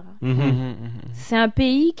désert. C'est un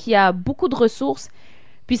pays qui a beaucoup de ressources.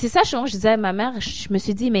 Puis c'est ça, je disais à ma mère, je me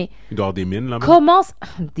suis dit, mais Il doit y avoir des mines là-bas. comment...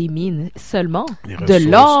 Des mines seulement. Les De ressources,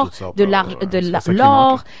 l'or, tout ça, de c'est ça qui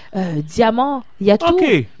l'or, diamants, il y a tout.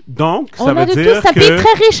 OK. Donc On ça a veut de dire tout. C'est un que pays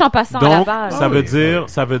très riche en passant à la donc base. ça Ah veut oui, dire ouais.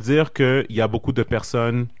 ça veut dire que il y a beaucoup de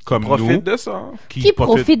personnes comme Profite nous de ça. Qui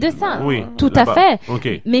profitent de ça. Oui, Tout à là-bas. fait.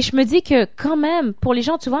 OK. Mais je me dis que quand même, pour les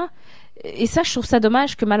gens, tu vois, et ça, je trouve ça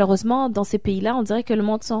dommage que malheureusement, dans ces pays-là, on dirait que le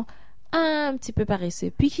monde sont un petit peu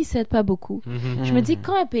paresseux, puis qui s'aident pas beaucoup. Je me dis,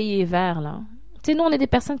 quand un pays est vert, là, tu sais, nous, on est des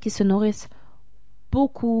personnes qui se nourrissent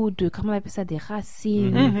beaucoup de, comment on appelle ça, des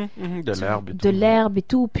racines, De l'herbe et tout. de l'herbe et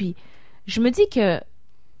tout. Puis, je me dis que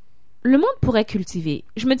le monde pourrait cultiver.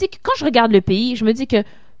 Je me dis que quand je regarde le pays, je me dis que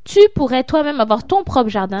tu pourrais toi-même avoir ton propre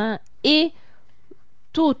jardin et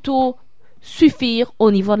suffire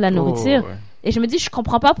au niveau de la nourriture. Oh, ouais. Et je me dis, je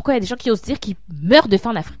comprends pas pourquoi il y a des gens qui osent dire qu'ils meurent de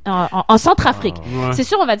faim en Centrafrique. Ouais. C'est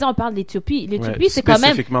sûr, on va dire, on parle de l'Éthiopie. L'Éthiopie, Ouais, c'est quand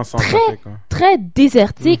même spécifiquement Centrafrique, hein. très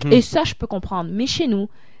désertique et ça, je peux comprendre. Mais chez nous,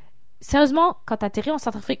 sérieusement, quand tu atterris en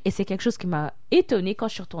Centrafrique, et c'est quelque chose qui m'a étonnée quand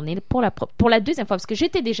je suis retournée pour la deuxième fois, parce que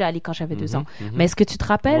j'étais déjà allée quand j'avais 2 ans. Mais est-ce que tu te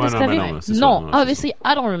rappelles Ouais, de ce non, que tu mais avais? non, c'est ça, Non, non, c'est obviously,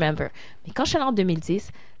 I don't remember. Mais quand je suis allée en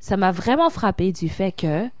 2010, ça m'a vraiment frappé du fait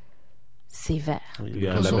que c'est vert. Il y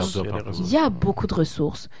a des la ressources, verdure il y a des partout. ressources. Il y a beaucoup de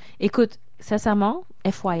ressources. Écoute, sincèrement,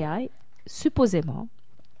 FYI, supposément,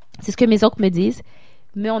 c'est ce que mes oncles me disent,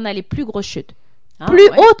 mais on a les plus grosses chutes. Plus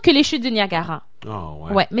hautes que les chutes du Niagara. Oh,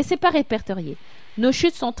 Ouais, mais c'est pas répertorié. Nos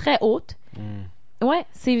chutes sont très hautes. Ouais,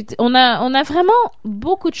 on a vraiment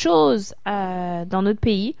beaucoup de choses dans notre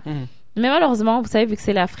pays. Mais malheureusement, vous savez, vu que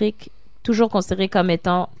c'est l'Afrique, toujours considérée comme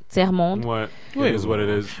étant tiers-monde. Ouais. Oui. It is what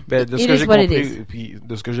it is. Ben, de ce It que is j'ai what it compris, is. puis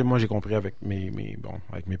de ce que j'ai compris avec mes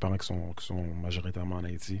parents qui sont majoritairement en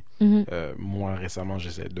Haïti, Mhm. moi récemment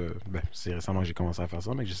c'est récemment que j'ai commencé à faire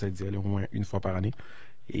ça, mais que j'essaie d'y aller au moins une fois par année.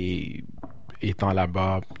 Et étant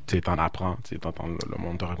là-bas, tu sais, t'en apprends, tu sais, t'entends le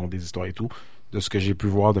monde te raconte des histoires et tout. De ce que j'ai pu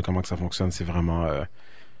voir de comment que ça fonctionne, c'est vraiment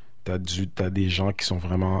t'as des gens qui sont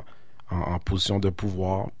vraiment en position de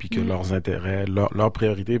pouvoir, puis que leurs intérêts, leur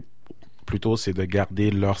priorité plutôt, c'est de garder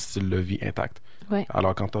leur style de vie intact. Ouais.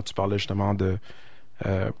 Alors, quand toi, tu parlais justement de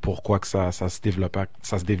pourquoi que ça se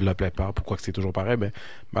développait pas, pourquoi que c'est toujours pareil, ben,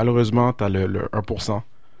 malheureusement, tu as le 1%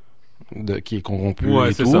 qui est corrompu Ouais,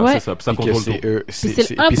 et c'est tout. ça, Ouais. c'est ça. Puis ça Puis que contrôle c'est tout. eux, Puis c'est le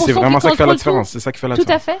puis c'est 1% vraiment qui ça qui fait la contrôle différence. C'est ça qui fait la Tout à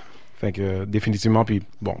différence. fait. Fait que définitivement, puis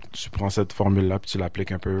bon, tu prends cette formule-là, puis tu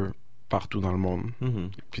l'appliques un peu partout dans le monde. Mhm.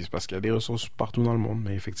 Puis c'est parce qu'il y a des ressources partout dans le monde,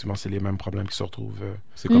 mais effectivement, c'est les mêmes problèmes qui se retrouvent.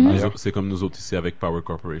 C'est comme, Mhm. nous autres- c'est comme nous autres ici avec Power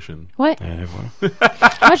Corporation. Ouais. Voilà.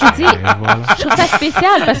 Moi, je dis, Et voilà. je trouve ça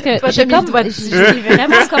spécial parce que Toi, j'ai t'as mis le doigt dessus.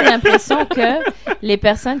 vraiment comme l'impression que les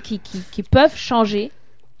personnes qui peuvent changer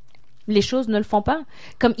les choses ne le font pas.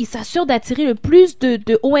 Comme ils s'assurent d'attirer le plus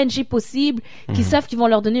de ONG possible, qui savent qu'ils vont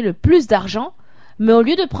leur donner le plus d'argent, mais au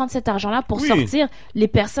lieu de prendre cet argent-là pour Oui. sortir les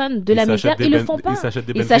personnes de la Ils misère, s'achètent ils des le font pas. Ils s'achètent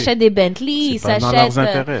des Ils Bentley. s'achètent des Bentley, ils C'est pas dans s'achètent leurs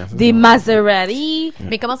intérêts, c'est des ça. Maserati.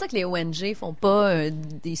 Mais comment ça que les ONG font pas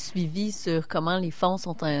des suivis sur comment les fonds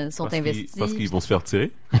sont investis? Parce qu'ils vont se faire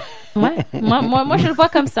tirer. Ouais. Moi, je le vois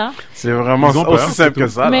comme ça. C'est vraiment Ils ont aussi peur, simple c'est que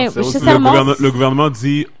tout. ça. là. Mais C'est aussi- sincèrement, Le gouvernement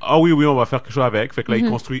dit ah oui, on va faire quelque chose avec. Fait que là, ils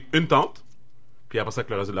construisent une tente. Puis après ça,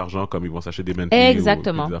 que le reste de l'argent, comme ils vont s'acheter des Bentley.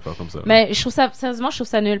 Exactement. Ou des affaires comme ça. Mais je trouve ça, sérieusement, je trouve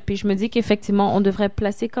ça nul. Puis je me dis qu'effectivement, on devrait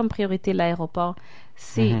placer comme priorité l'aéroport.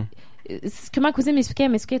 C'est ce que ma cousine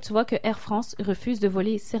m'expliquait, tu vois que Air France refuse de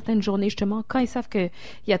voler certaines journées, justement, quand ils savent qu'il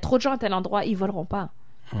y a trop de gens à tel endroit, ils voleront pas.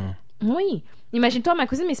 Oui. Imagine-toi, ma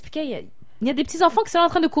cousine m'expliquait, il y a des petits enfants qui sont en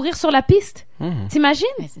train de courir sur la piste. T'imagines?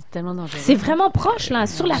 Mais c'est tellement dangereux. C'est vraiment proche, là,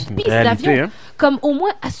 sur la piste réalité, d'avion. hein. Comme au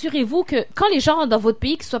moins, assurez-vous que quand les gens dans votre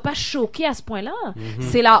pays, qu'ils soient pas choqués à ce point-là.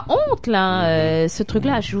 C'est la honte, là, ce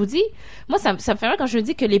truc-là. Je vous dis, moi, ça me fait mal quand je me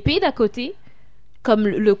dis que les pays d'à côté, comme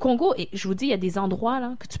le Congo, et je vous dis, il y a des endroits,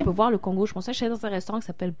 là, que tu peux voir le Congo. Je pensais que j'étais dans un restaurant qui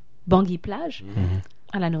s'appelle Bangui Plage.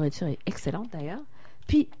 La nourriture est excellente, d'ailleurs.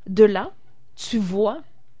 Puis, de là, tu vois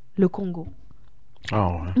le Congo. Oh,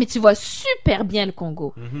 ouais. Mais tu vois super bien le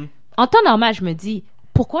Congo. En temps normal, je me dis,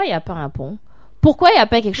 pourquoi il n'y a pas un pont? Pourquoi il n'y a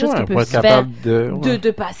pas quelque chose qui peut pour se être faire capable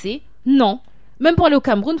de passer? Non. Même pour aller au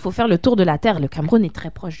Cameroun, il faut faire le tour de la Terre. Le Cameroun est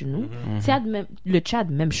très proche de nous. Le Tchad,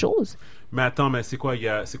 même chose. Mais attends, mais c'est quoi,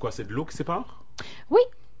 c'est de l'eau qui sépare? Oui.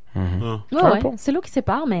 Ah. Ouais, c'est l'eau qui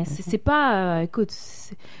sépare, mais c'est pas... écoute,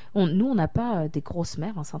 nous, on n'a pas des grosses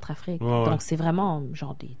mers en Centrafrique. Ouais. Donc, c'est vraiment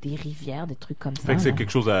genre des rivières, des trucs comme ça. Fait que c'est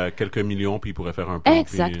quelque chose à quelques millions, puis ils pourraient faire un pont.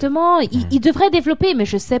 Exactement. Ils devraient développer, mais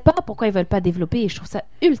je sais pas pourquoi ils veulent pas développer. Et je trouve ça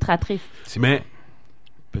ultra triste. Mais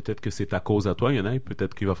peut-être que c'est ta cause à toi, Yanaï.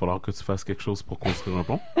 Peut-être qu'il va falloir que tu fasses quelque chose pour construire un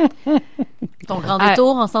pont. Ton grand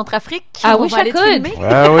détour en Centrafrique. Ah on oui, va aller te Chacoud.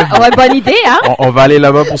 filmer. Ouais, bonne idée, hein? on va aller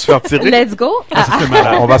là-bas pour se faire tirer. Let's go. Ça serait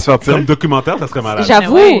malade. On va se faire tirer. Comme documentaire, ça serait malade.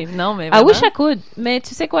 J'avoue. Ouais, non, mais Ah oui, vraiment. Chacoud. Mais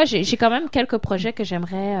tu sais quoi, j'ai quand même quelques projets que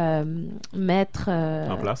j'aimerais mettre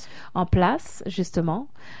En place. en place, justement.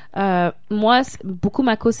 Moi, beaucoup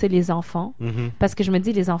ma cause, c'est les enfants. Parce que je me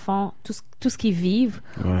dis, les enfants, tout ce qu'ils vivent,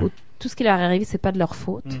 ou tout ce qui leur arrive, c'est pas de leur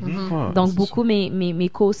faute. Donc, beaucoup, mes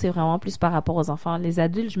causes, c'est vraiment plus par rapport aux enfants. Les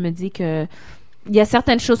adultes, je me dis que il y a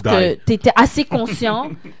certaines choses que tu étais assez conscient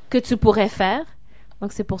que tu pourrais faire.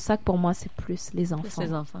 Donc, c'est pour ça que pour moi, c'est plus les enfants. Plus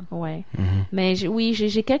les enfants. Ouais. Mais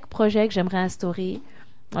j'ai quelques projets que j'aimerais instaurer.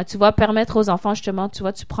 Tu vois, permettre aux enfants, justement, tu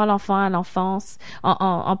vois, tu prends l'enfant à l'enfance,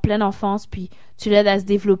 en pleine enfance, puis tu l'aides à se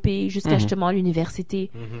développer jusqu'à justement l'université.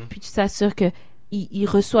 Puis tu t'assures qu'il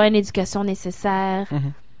reçoit une éducation nécessaire.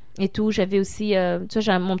 Et tout, j'avais aussi, tu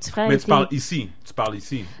vois, mon petit frère. Mais tu parles ici.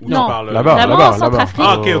 Ou non, tu parles là-bas. vraiment en Centrafrique.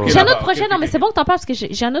 Ah, ok. J'ai un là-bas, autre projet, ok, non, ok. mais c'est bon que t'en parles parce que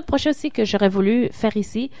j'ai un autre projet aussi que j'aurais voulu faire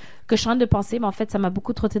ici, que je suis en train de penser, mais en fait, ça m'a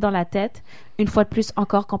beaucoup trotté dans la tête. Une fois de plus,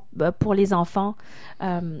 encore pour les enfants.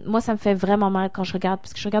 Moi, ça me fait vraiment mal quand je regarde,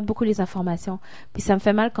 parce que je regarde beaucoup les informations. Puis ça me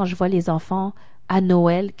fait mal quand je vois les enfants à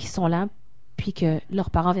Noël qui sont là, puis que leurs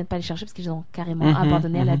parents viennent pas les chercher parce qu'ils ont carrément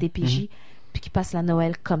abandonné à la DPJ. Puis qui passe la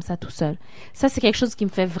Noël comme ça tout seul. Ça, c'est quelque chose qui me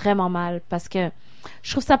fait vraiment mal parce que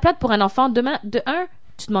je trouve ça plate pour un enfant. De un,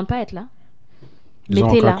 tu demandes pas à être là. Ils ont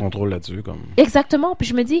Mais t'es aucun là. contrôle là-dessus. Comme... Exactement. Puis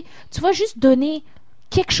je me dis, tu vas juste donner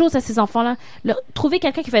quelque chose à ces enfants-là. Trouver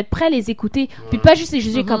quelqu'un qui va être prêt à les écouter. Puis pas juste les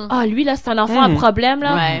juger comme, lui, là, c'est un enfant à problème,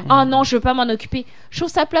 là. Ouais. Oh non, je veux pas m'en occuper. Je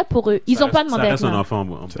trouve ça plate pour eux. Ils ont pas demandé à être Ça reste là. un enfant,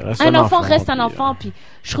 moi. Un enfant reste un enfant, puis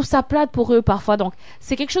je trouve ça plate pour eux parfois. Donc,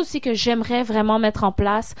 c'est quelque chose aussi que j'aimerais vraiment mettre en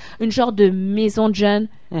place, une genre de maison de jeunes,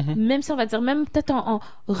 même si on va dire, même peut-être en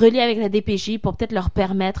relié avec la DPJ pour peut-être leur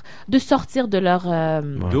permettre de sortir de leur...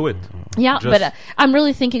 Do it. Yeah, Just- but I'm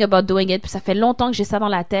really thinking about doing it. Puis ça fait longtemps que j'ai ça dans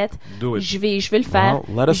la tête. Do it. Je vais le faire.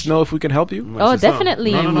 Well, let us know if we can help you. Ouais, Oh, c'est ça.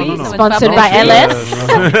 definitely. Non, Oui, non. sponsored Ça by va LS.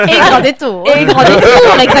 Et grand détour. Et Grand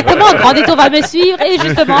Détour, exactement. Grand Détour va me suivre et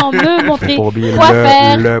justement me montrer Faut pas oublier quoi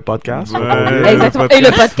faire. le podcast. Ouais. Exactement. Et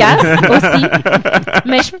le podcast aussi.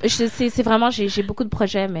 Mais c'est vraiment, j'ai beaucoup de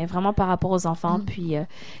projets, mais vraiment par rapport aux enfants. Puis,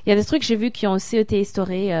 il y a des trucs que j'ai vus qui ont aussi été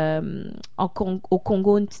instaurés au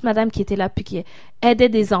Congo. Une petite madame qui était là, puis qui aidait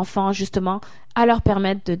des enfants, justement, à leur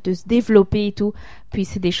permettre de se développer et tout. Puis,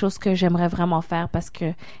 c'est des choses que j'aimerais vraiment faire parce que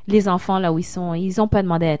les enfants, là où ils sont, ils ont pas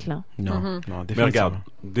demandé à être là. Non, Mais regarde,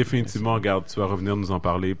 définitivement, regarde, tu vas revenir nous en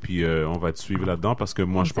parler, puis on va te suivre là-dedans, parce que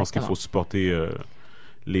moi, je pense qu'il faut supporter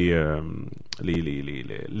les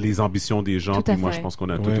ambitions des gens, Tout à puis moi, fait. je pense qu'on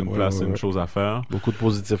a toute Ouais, une place, ouais. une chose à faire. Beaucoup de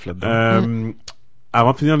positifs là-dedans.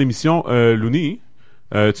 Avant de finir l'émission, Louni,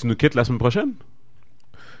 tu nous quittes la semaine prochaine?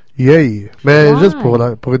 Yay! Mais Ouais. juste pour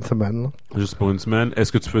une semaine. Là. Juste pour une semaine.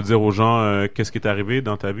 Est-ce que tu peux dire aux gens qu'est-ce qui est arrivé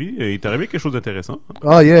dans ta vie? Il t'est arrivé quelque chose d'intéressant?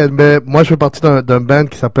 Ah, yeah, mais moi, je fais partie d'un band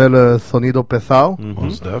qui s'appelle Sonido Pesao. Bon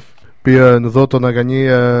stuff. Puis nous autres, on a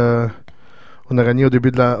gagné au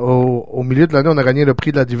début de au milieu de l'année, on a gagné le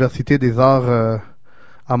prix de la diversité des arts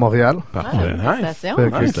à Montréal. Parfait. Félicitations.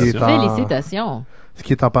 Fait que- nice. qui est en- Félicitations. ce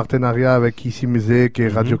qui est en partenariat avec Ici Musique et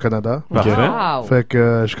Radio-Canada. Parfait. Wow. Fait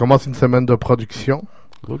que je commence une semaine de production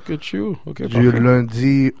Look at you. Ok, du parfait.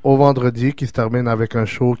 lundi au vendredi qui se termine avec un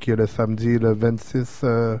show qui est le samedi le 26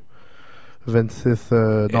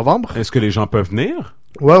 novembre. Est-ce que les gens peuvent venir?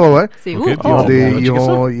 Ouais. C'est Ok, où? Ils ont Oh, des, bon, on va ils checker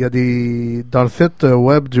ont- il y a des dans le site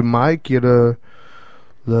web du MIC qui est le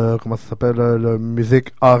comment ça s'appelle le musique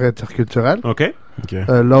art interculturel. OK. Ok.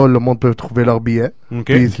 Là où le monde peut trouver leurs billets. OK.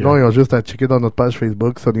 Puis sinon, ils ont juste à checker dans notre page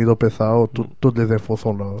Facebook, Sonido Pesao. Toutes les infos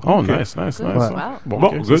sont là. Oh, Ok. nice. Wow. Bon, Bon,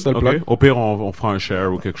 ok, good. c'est le OK. plug. Au pire, on fera un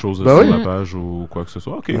share ou quelque chose Ben sur oui. la page ou quoi que ce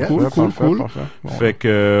soit. OK, Yeah. cool, cool, Parfait, cool. parfait. Bon. Fait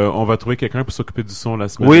que on va trouver quelqu'un pour s'occuper du son la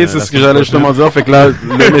semaine. Oui, la c'est ce que semaine j'allais prochaine. justement dire. Fait que là,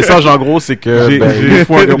 le message en gros, c'est que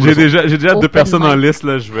J'ai déjà deux Open personnes en mic. liste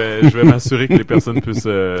là. Je vais m'assurer que les personnes puissent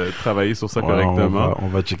travailler sur ça correctement. On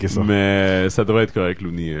va checker ça. Mais ça devrait être correct,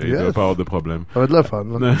 Looney. Il Yes. doit pas avoir de problème. Ça va être le fun.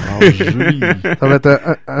 Là. Oh, joli. Ça va être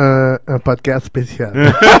un podcast spécial.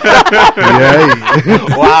 Yeah.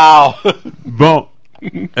 Wow! Bon,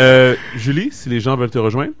 Julie, si les gens veulent te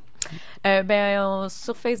rejoindre.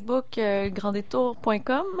 Sur Facebook,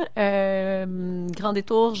 granddétour.com, Grand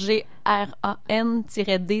Détour,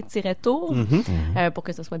 GRAN-D-tour, pour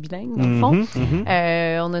que ce soit bilingue, dans le fond.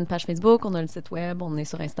 On a une page Facebook, on a le site web, on est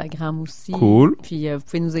sur Instagram aussi. Cool. Puis vous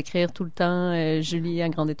pouvez nous écrire tout le temps,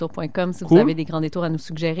 Julie@granddétour.com si Cool. vous avez des grands détours à nous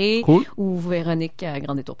suggérer, Cool. ou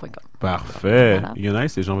Véronique@granddétour.com. Parfait. Voilà. Younes,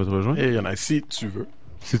 les gens veulent te rejoindre. Et il y en a, si tu veux.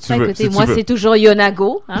 Si tu Ben, veux. écoutez, si tu moi, veux. c'est toujours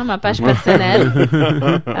Yonago, ma page personnelle.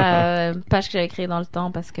 Page que j'avais créée dans le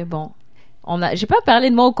temps parce que, bon, j'ai pas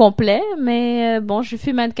parlé de moi au complet, mais bon, je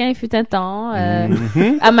fus mannequin, il fut un temps,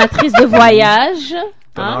 amatrice de voyage.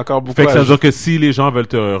 T'en as encore beaucoup Fait que ça à veut dire que si les gens veulent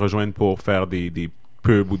te rejoindre pour faire des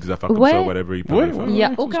pubs ou des affaires comme Ouais. ça, whatever, ils peuvent Ouais, le faire. Il n'y a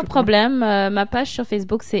Ouais, aucun c'est problème. Ma page sur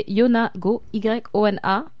Facebook, c'est Yonago,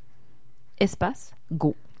 Y-O-N-A, espace,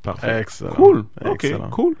 go. Parfait. Excellent. Cool. OK, Excellent.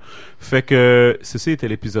 cool. Fait que ceci était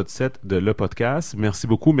l'épisode 7 de Le Podcast. Merci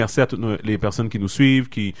beaucoup. Merci à toutes les personnes qui nous suivent,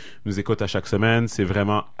 qui nous écoutent à chaque semaine. C'est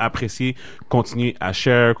vraiment apprécié. Continuez à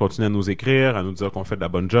share, continuez à nous écrire, à nous dire qu'on fait de la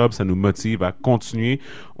bonne job. Ça nous motive à continuer.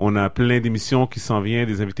 On a plein d'émissions qui s'en viennent,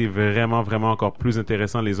 des invités vraiment, vraiment encore plus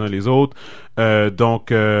intéressants les uns les autres.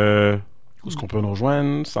 Donc... Où est-ce qu'on peut nous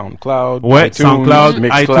rejoindre? SoundCloud, Ouais, iTunes, SoundCloud,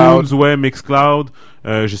 Mixcloud. iTunes, ouais, Mixcloud.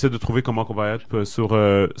 J'essaie de trouver comment qu'on va être sur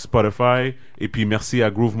Spotify. Et puis merci à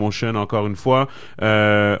Groove Motion encore une fois.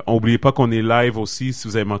 N'oubliez pas qu'on est live aussi si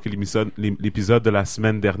vous avez manqué l'épisode de la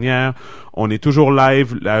semaine dernière. On est toujours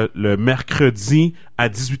live le mercredi à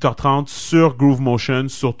 18h30 sur Groove Motion,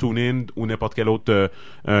 sur TuneIn ou n'importe quel autre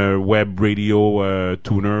web radio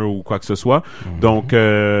tuner ou quoi que ce soit. Donc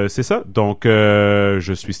c'est ça. Donc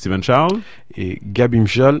je suis Steven Charles. Et Gabi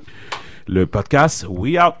Michel. Le podcast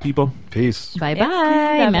We Out People. Peace. Bye Merci,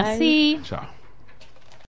 bye. bye bye. Merci. Ciao.